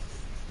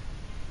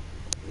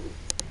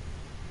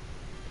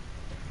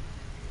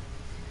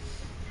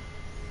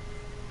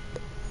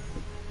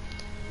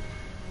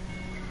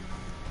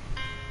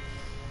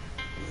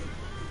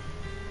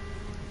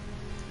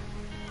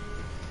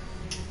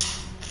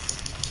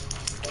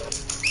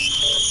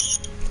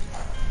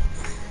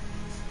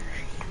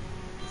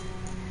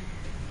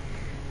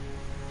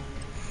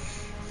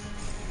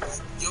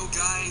 Yo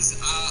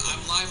guys,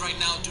 I'm live right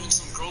now doing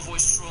some girl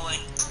voice trolling.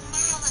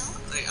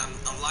 Like I'm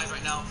live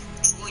right now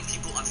trolling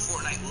people on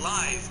Fortnite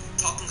live,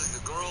 talking like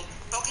a girl,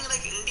 talking like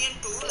Indian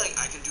too. Like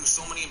I can do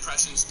so many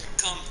impressions.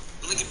 Come,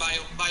 link in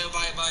bio.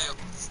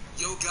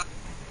 Yo guys.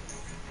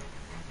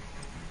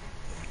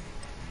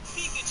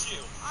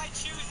 Pikachu, I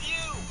choose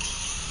you.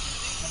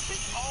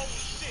 Oh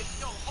shit,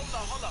 yo,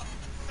 hold up.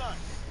 Son,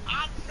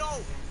 I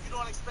know you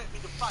don't expect me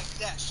to fight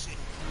that shit.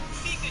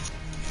 Pikachu.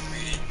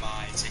 Reading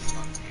my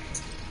TikTok to you.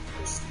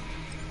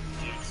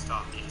 Dude,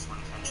 stop. You just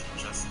want attention.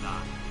 Just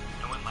stop.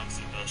 No one likes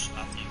you, bitch.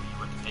 F you. You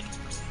are the biggest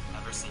person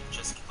I've ever seen.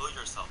 Just kill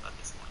yourself at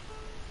this point.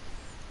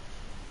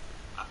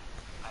 I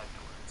have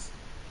no words.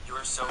 You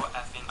are so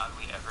effing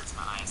ugly. It hurts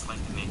my eyes. Like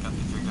the makeup.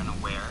 If you're gonna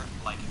wear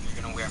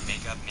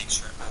makeup, make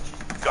sure it matches.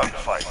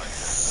 Gunfight.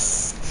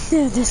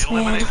 This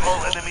man. Eliminate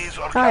all enemies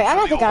or Alright, I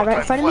got capture the guy right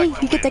in front of me.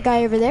 overtime You get the flag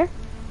guy over there. to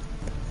win.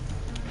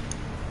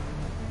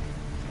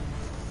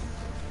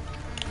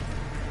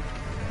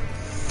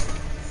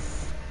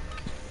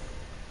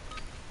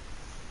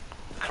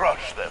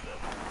 Crush them.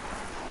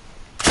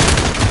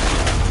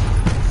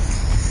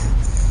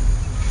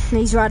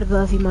 He's right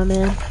above you, my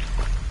man.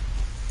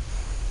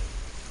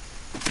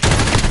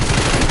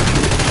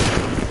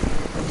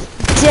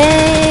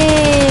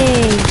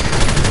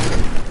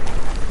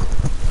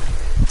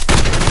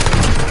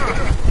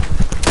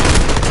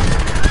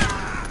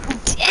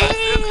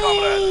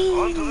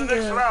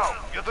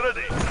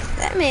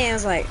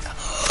 man's like,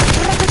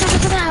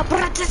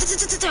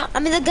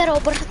 I'm in the ghetto.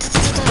 I'm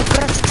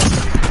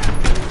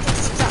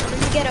in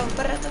the ghetto.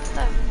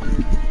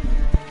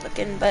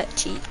 Looking butt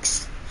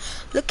cheeks.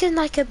 Looking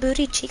like a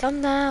booty cheek.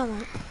 I'm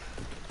down.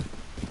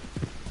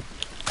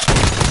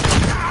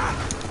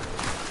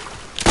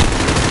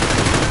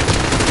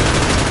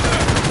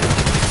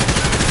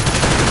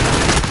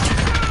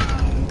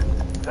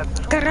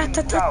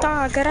 Garatata.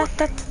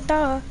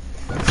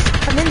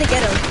 I'm in the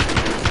ghetto.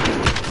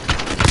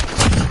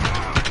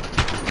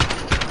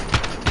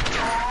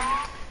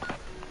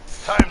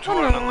 Time to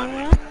earn a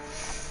living.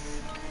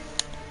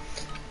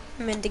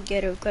 I'm in the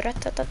ghetto.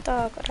 Garatata.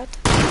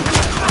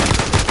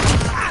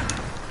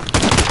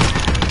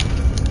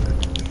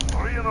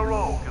 3 in a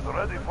row. Get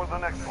ready for the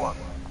next one.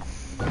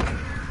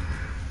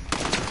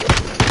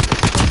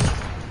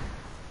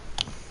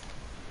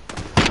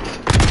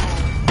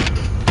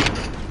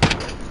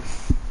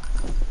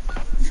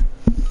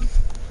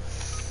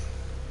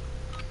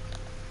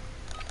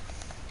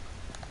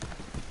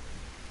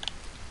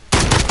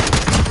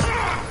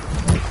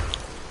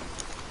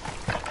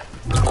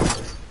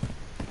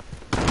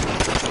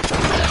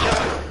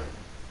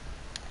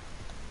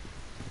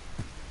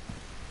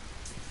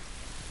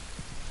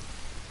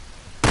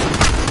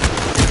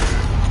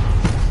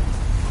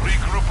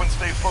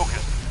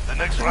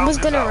 I was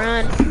gonna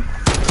run.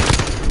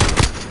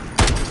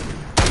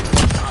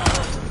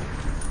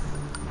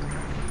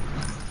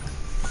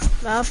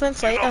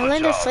 I'll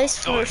land a place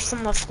first.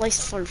 I'm a place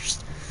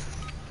first.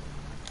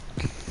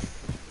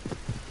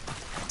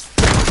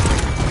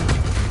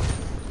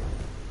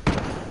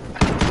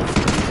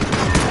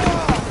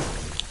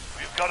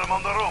 We've got him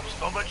on the ropes.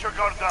 Don't let your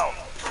guard down.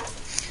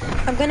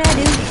 I'm gonna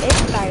do the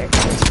fire.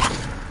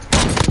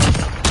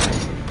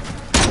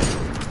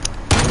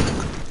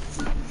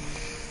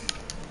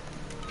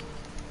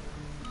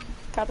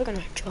 Probably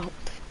gonna jump.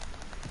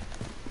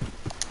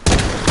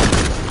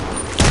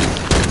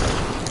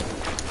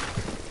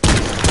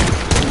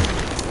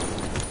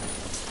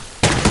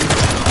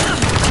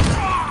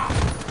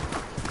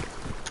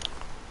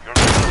 You're the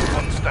last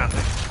one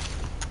standing.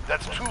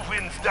 That's 2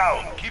 wins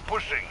down. Keep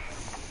pushing.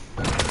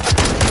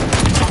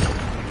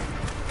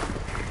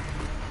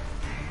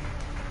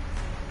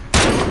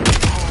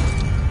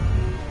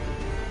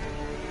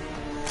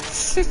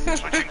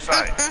 Switching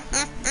sides.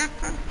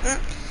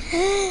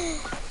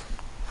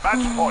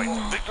 Match point.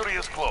 Victory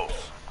is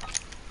close.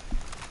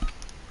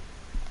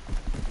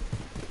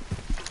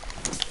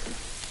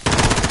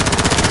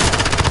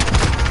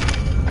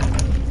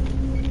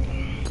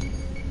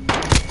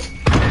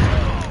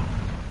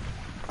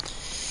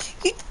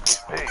 Hey,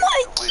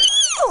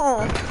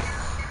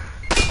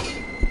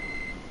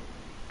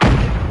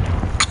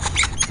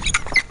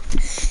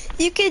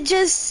 you could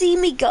just see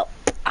me go,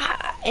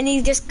 and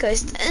he just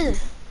goes,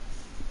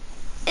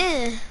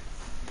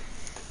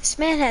 This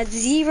man had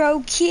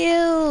 0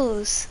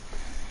 kills.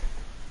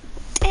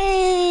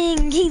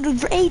 Dang, he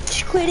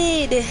rage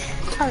quitted.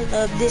 I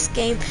love this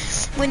game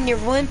when your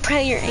one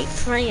player ain't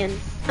playing.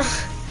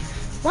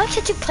 Why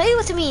can't you play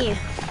with me?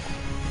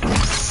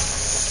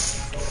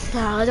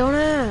 I don't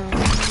know.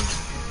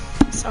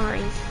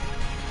 Sorry.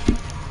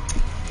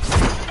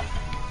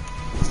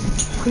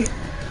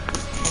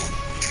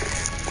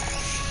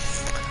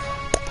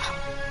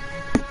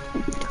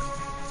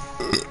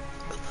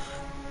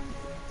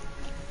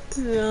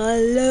 I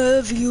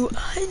love you.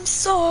 I'm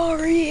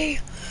sorry.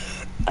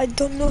 I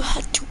don't know how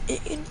to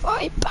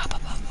invite.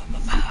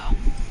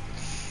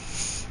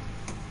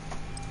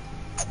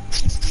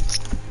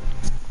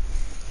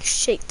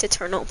 Shake to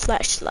turn on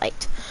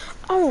flashlight.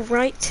 All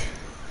right.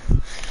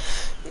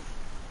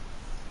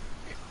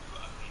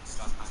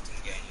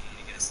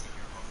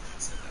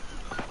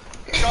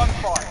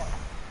 Gunfight.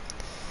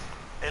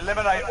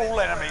 Eliminate all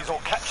enemies or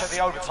capture the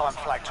overtime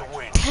flag to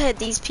win. God,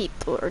 these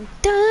people are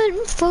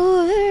done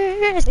for.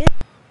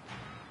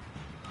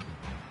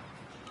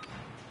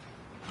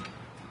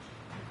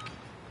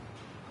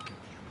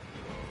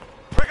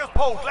 Triggers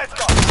pulled, let's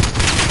go.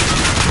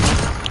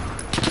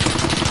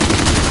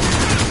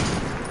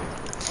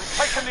 We've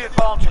taken the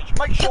advantage.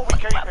 Make sure we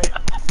keep it.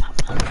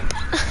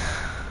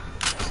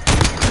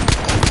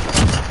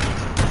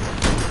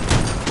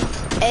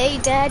 Hey,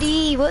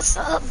 Daddy, what's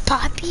up,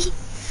 Poppy?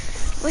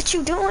 What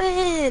you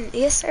doing?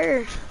 Yes,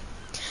 sir.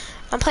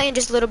 I'm playing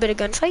just a little bit of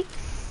gunfight.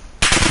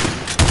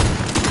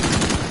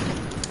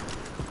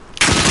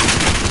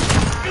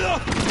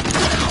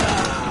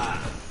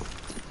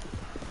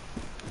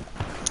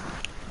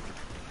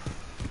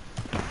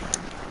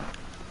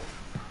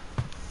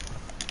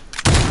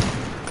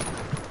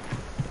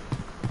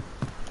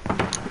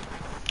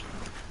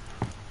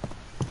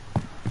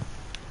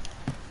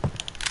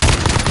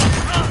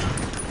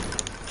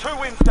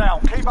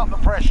 Down. Keep up the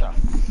pressure.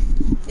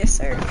 Yes,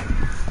 sir.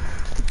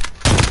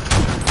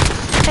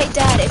 Hey,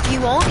 Dad, if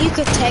you want, you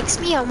could text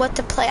me on what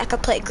to play. I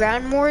could play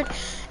Ground Mode,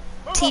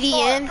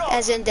 TDM,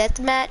 as in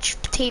deathmatch,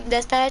 team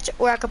deathmatch,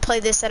 or I could play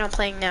this that I'm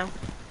playing now.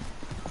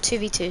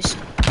 2v2s.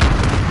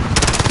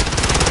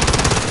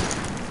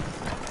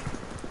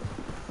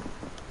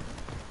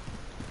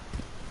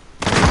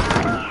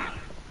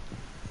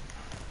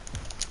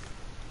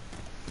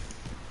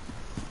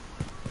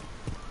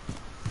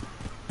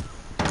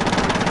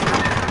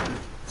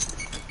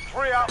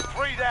 3 up,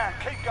 3 down.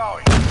 Keep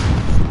going.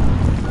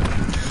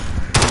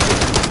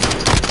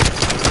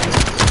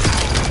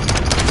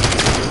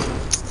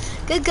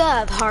 Good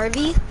job,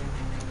 Harvey.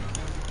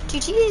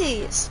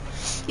 GG's.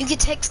 You can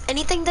text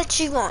anything that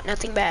you want,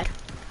 nothing bad.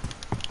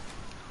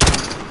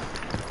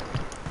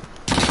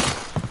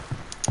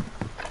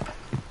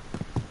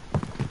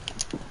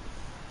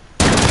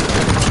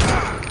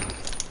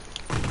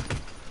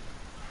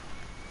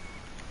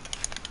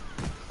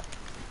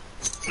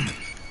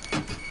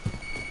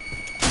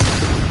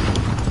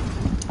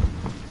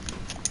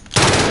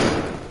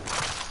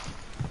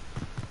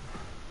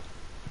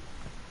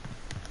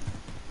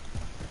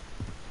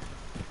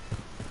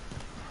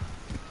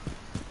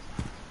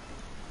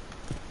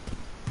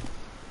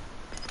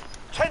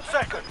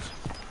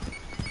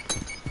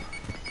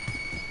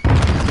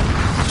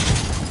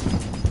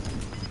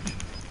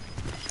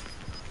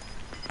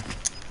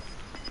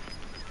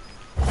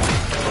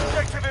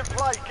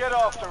 Get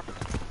after it.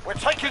 We're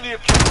taking the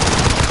objective.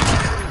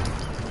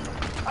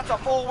 That's a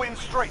 4-win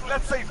streak.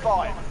 Let's see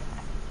 5.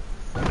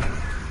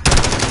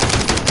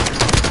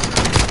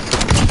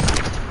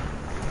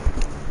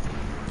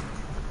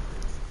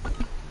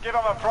 Give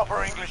them a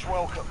proper English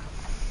welcome.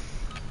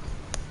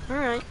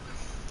 Alright.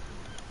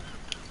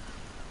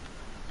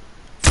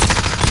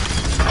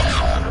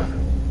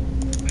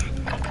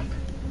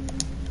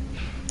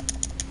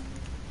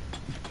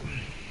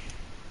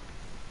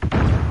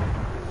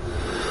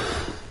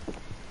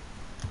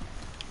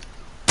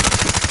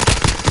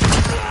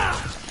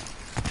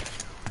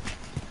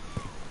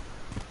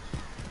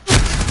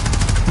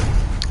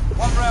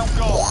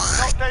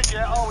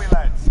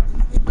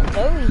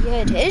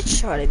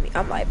 Headshot at me.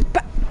 I'm like,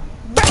 back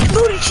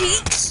booty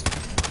cheeks.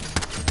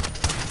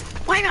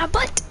 Why my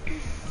butt?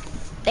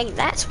 Dang,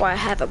 that's why I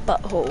have a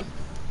butthole.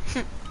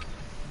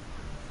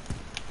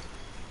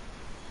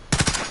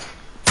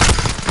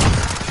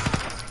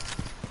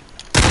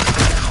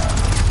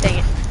 Dang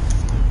it.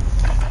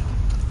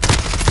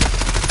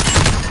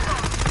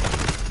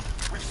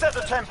 We've set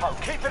the tempo.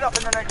 Keep it up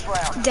in the next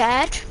round.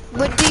 Dad,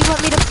 what do you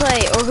want me to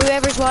play? Or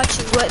whoever's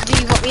watching, what do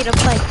you want me to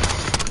play?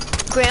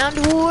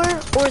 Ground War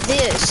or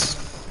this?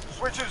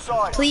 Switching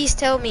sides. Please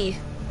tell me.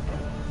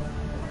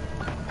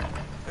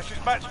 This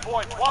is match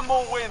point. One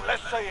more win.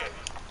 Let's see it.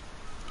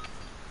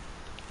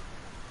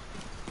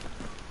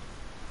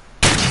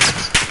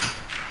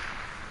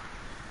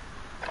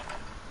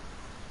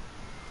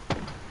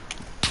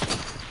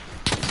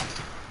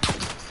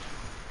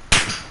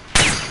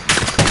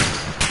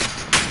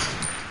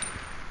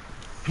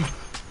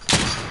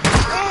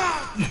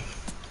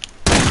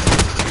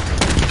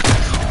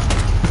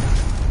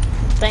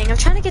 Dang, I'm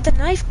trying to get the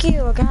knife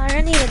kill, God.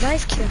 I need a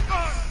knife kill.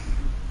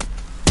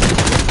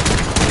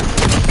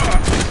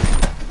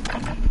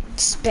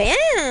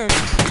 Spam!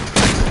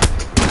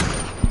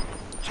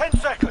 10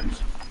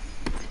 seconds.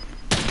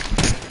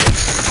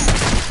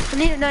 I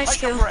need a knife Take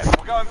kill. a breath.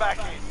 We're going back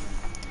in.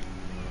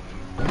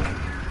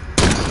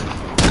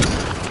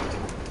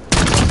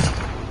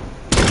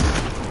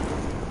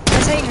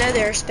 That's how you know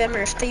they're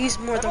spammers. They use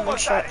more than one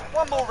shot.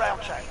 One more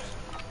round, James.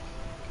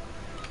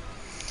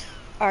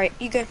 Alright,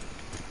 you go.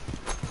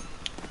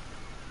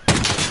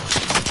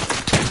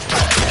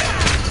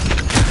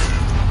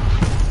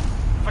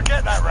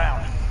 Forget that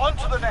round. On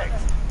to the next.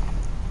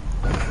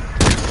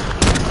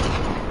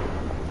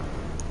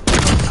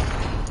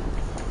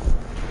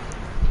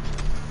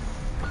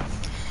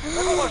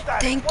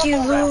 Thank you,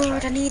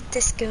 Lord. I need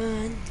this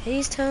gun.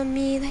 Please tell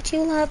me that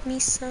you love me,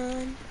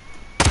 son.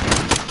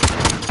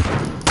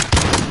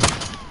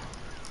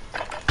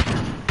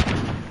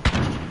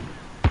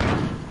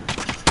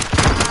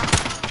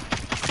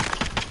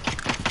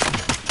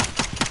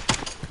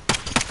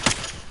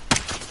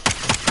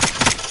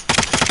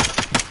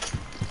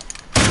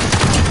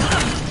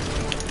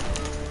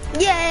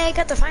 Yay,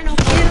 got the final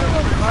kill.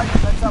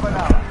 Let's have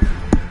another.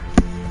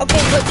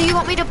 Okay, what do you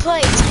want me to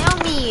play? Tell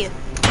me.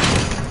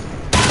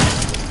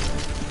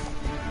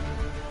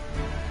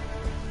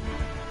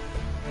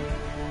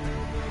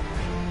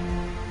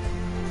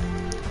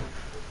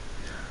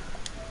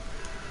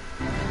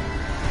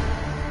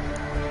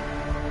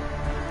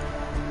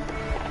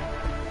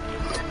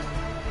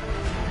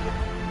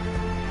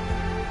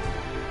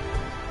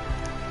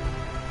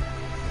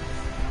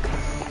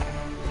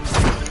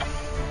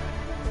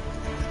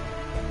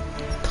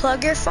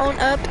 Plug your phone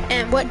up,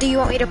 and what do you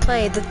want me to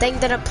play? The thing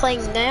that I'm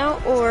playing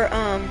now, or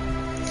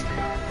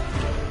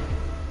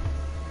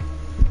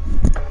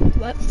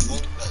what?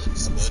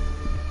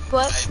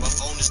 What? Hey, my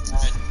phone is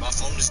dying. My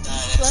phone is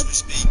dying as we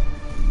speak.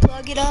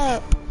 Plug it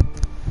up.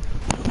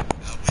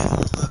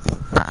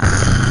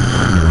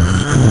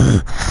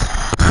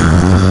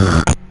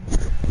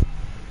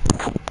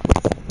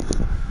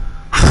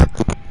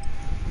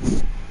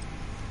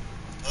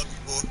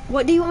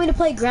 What do you want me to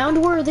play?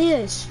 Ground War or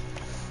this?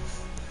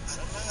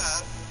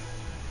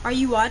 Are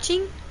you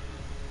watching?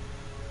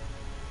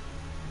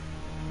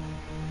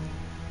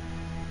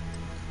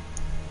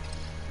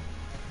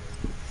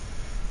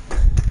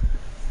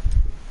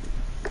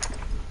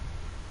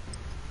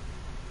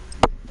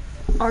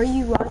 Are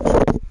you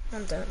watching?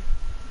 I'm done.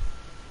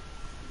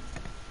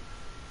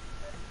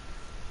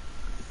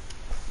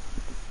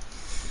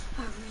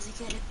 I really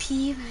gotta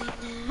pee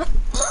right now.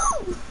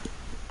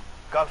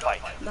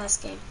 Gunfight.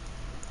 Last game.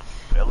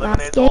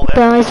 Eliminate all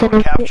enemies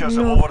and capture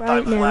some off overtime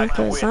right now flag to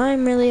because win.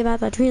 I'm really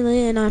about to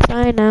really in on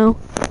right now.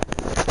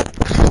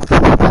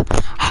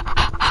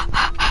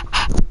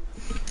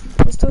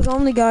 Pistols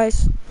only,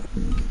 guys.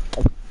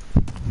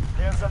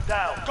 Hands them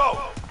down.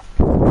 Go!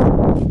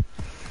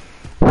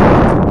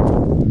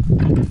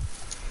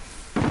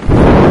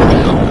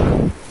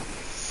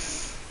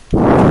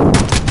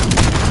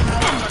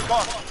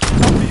 Gone.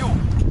 Up to you.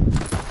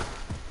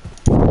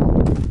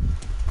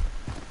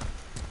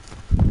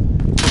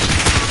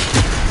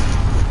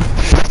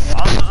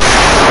 Onto the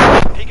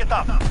floor. Pick it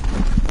up.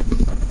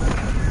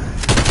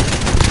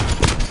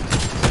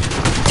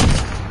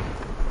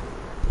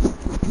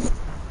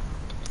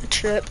 I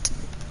tripped.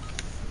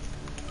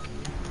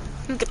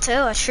 You could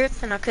tell I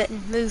tripped and I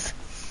couldn't move.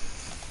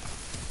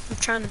 I'm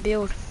trying to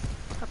build.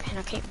 Okay,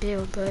 I can't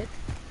build, but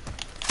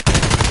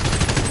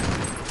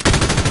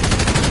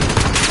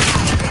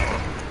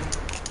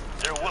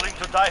They're willing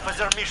to die for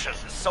their mission.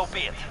 So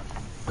be it.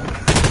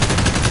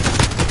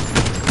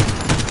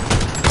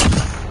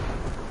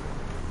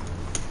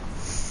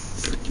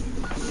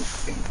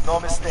 No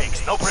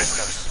mistakes. No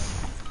prisoners.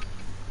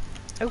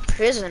 oh,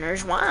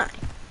 prisoners, why?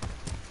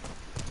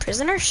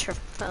 Prisoners are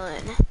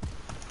fun.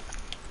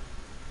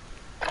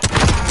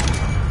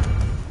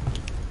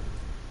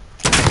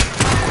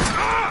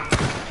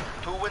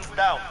 Two wins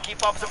down.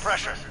 Keep up the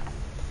pressure.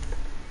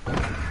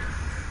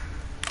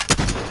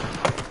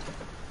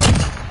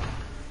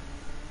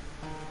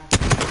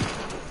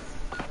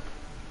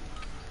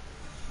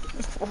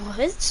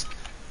 What?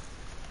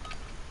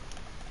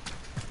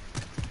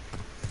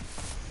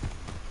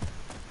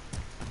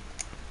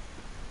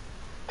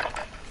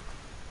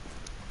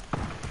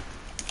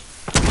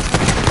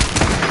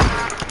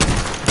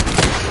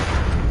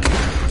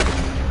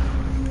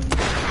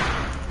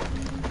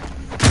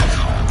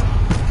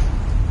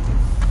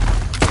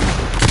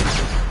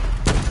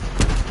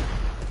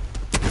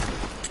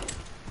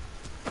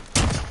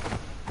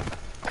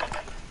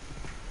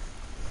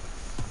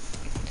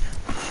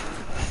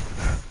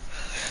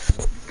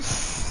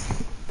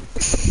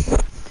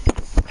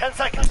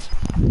 Seconds.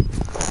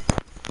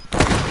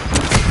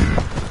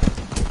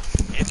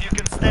 If you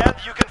can stand,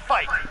 you can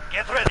fight.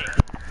 Get ready.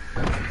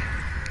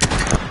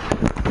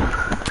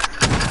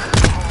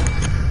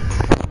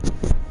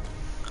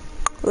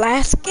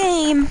 Last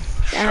game.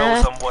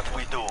 Show them what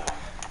we do.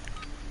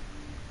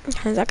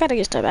 I gotta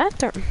get to the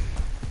bathroom.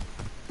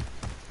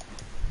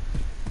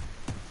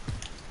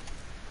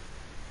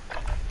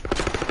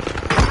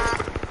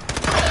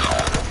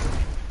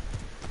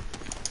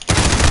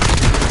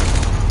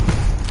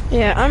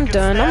 Yeah, I'm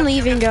done. I'm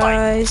leaving,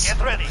 guys. Get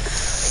ready.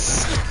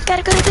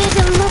 Gotta go to bed.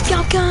 I love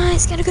y'all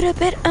guys. Gotta go to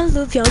bed. I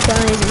love y'all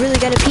guys. Really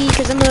gotta pee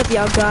because I love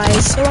y'all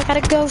guys. So I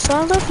gotta go. So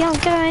I love y'all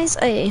guys.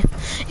 Hey,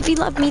 if you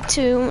love me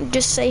too,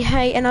 just say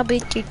hey and I'll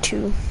beat you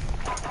too.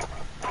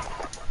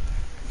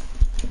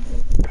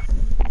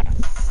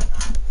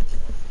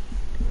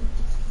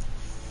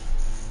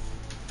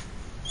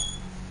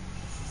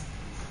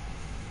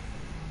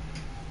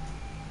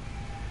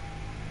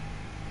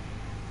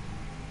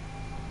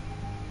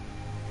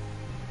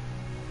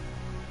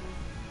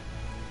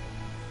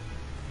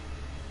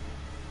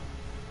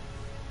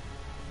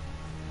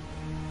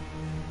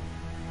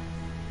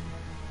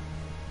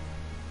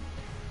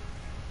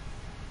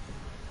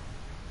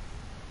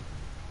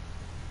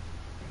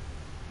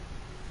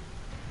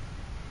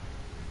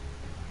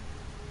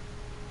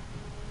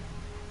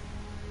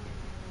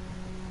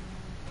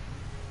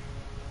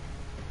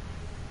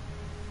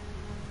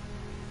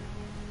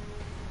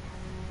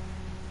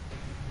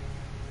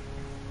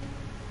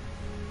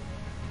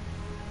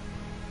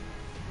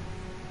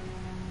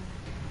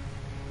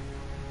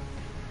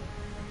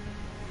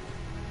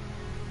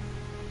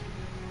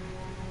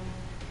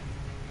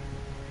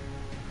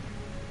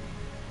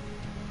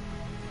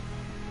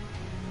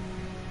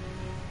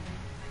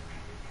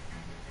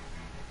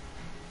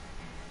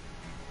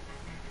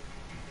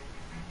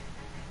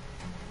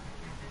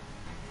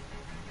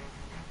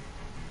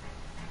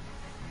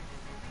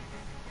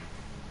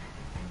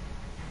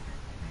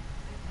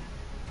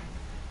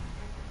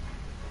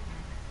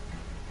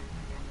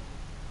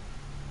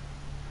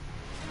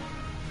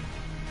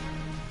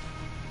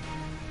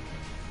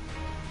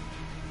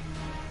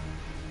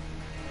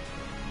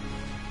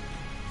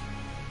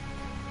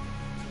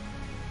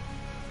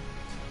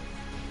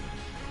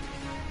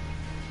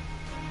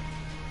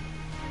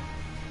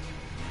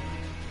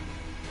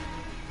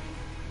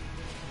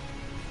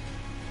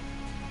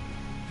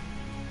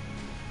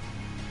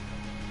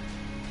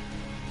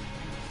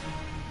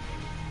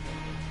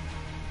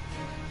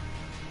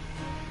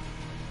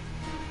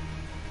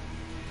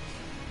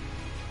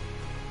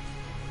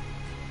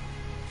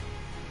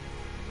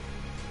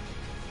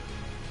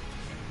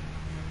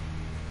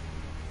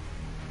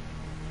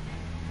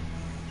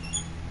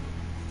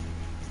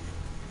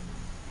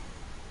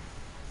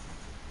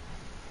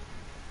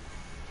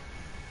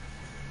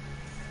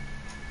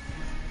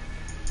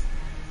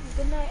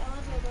 night.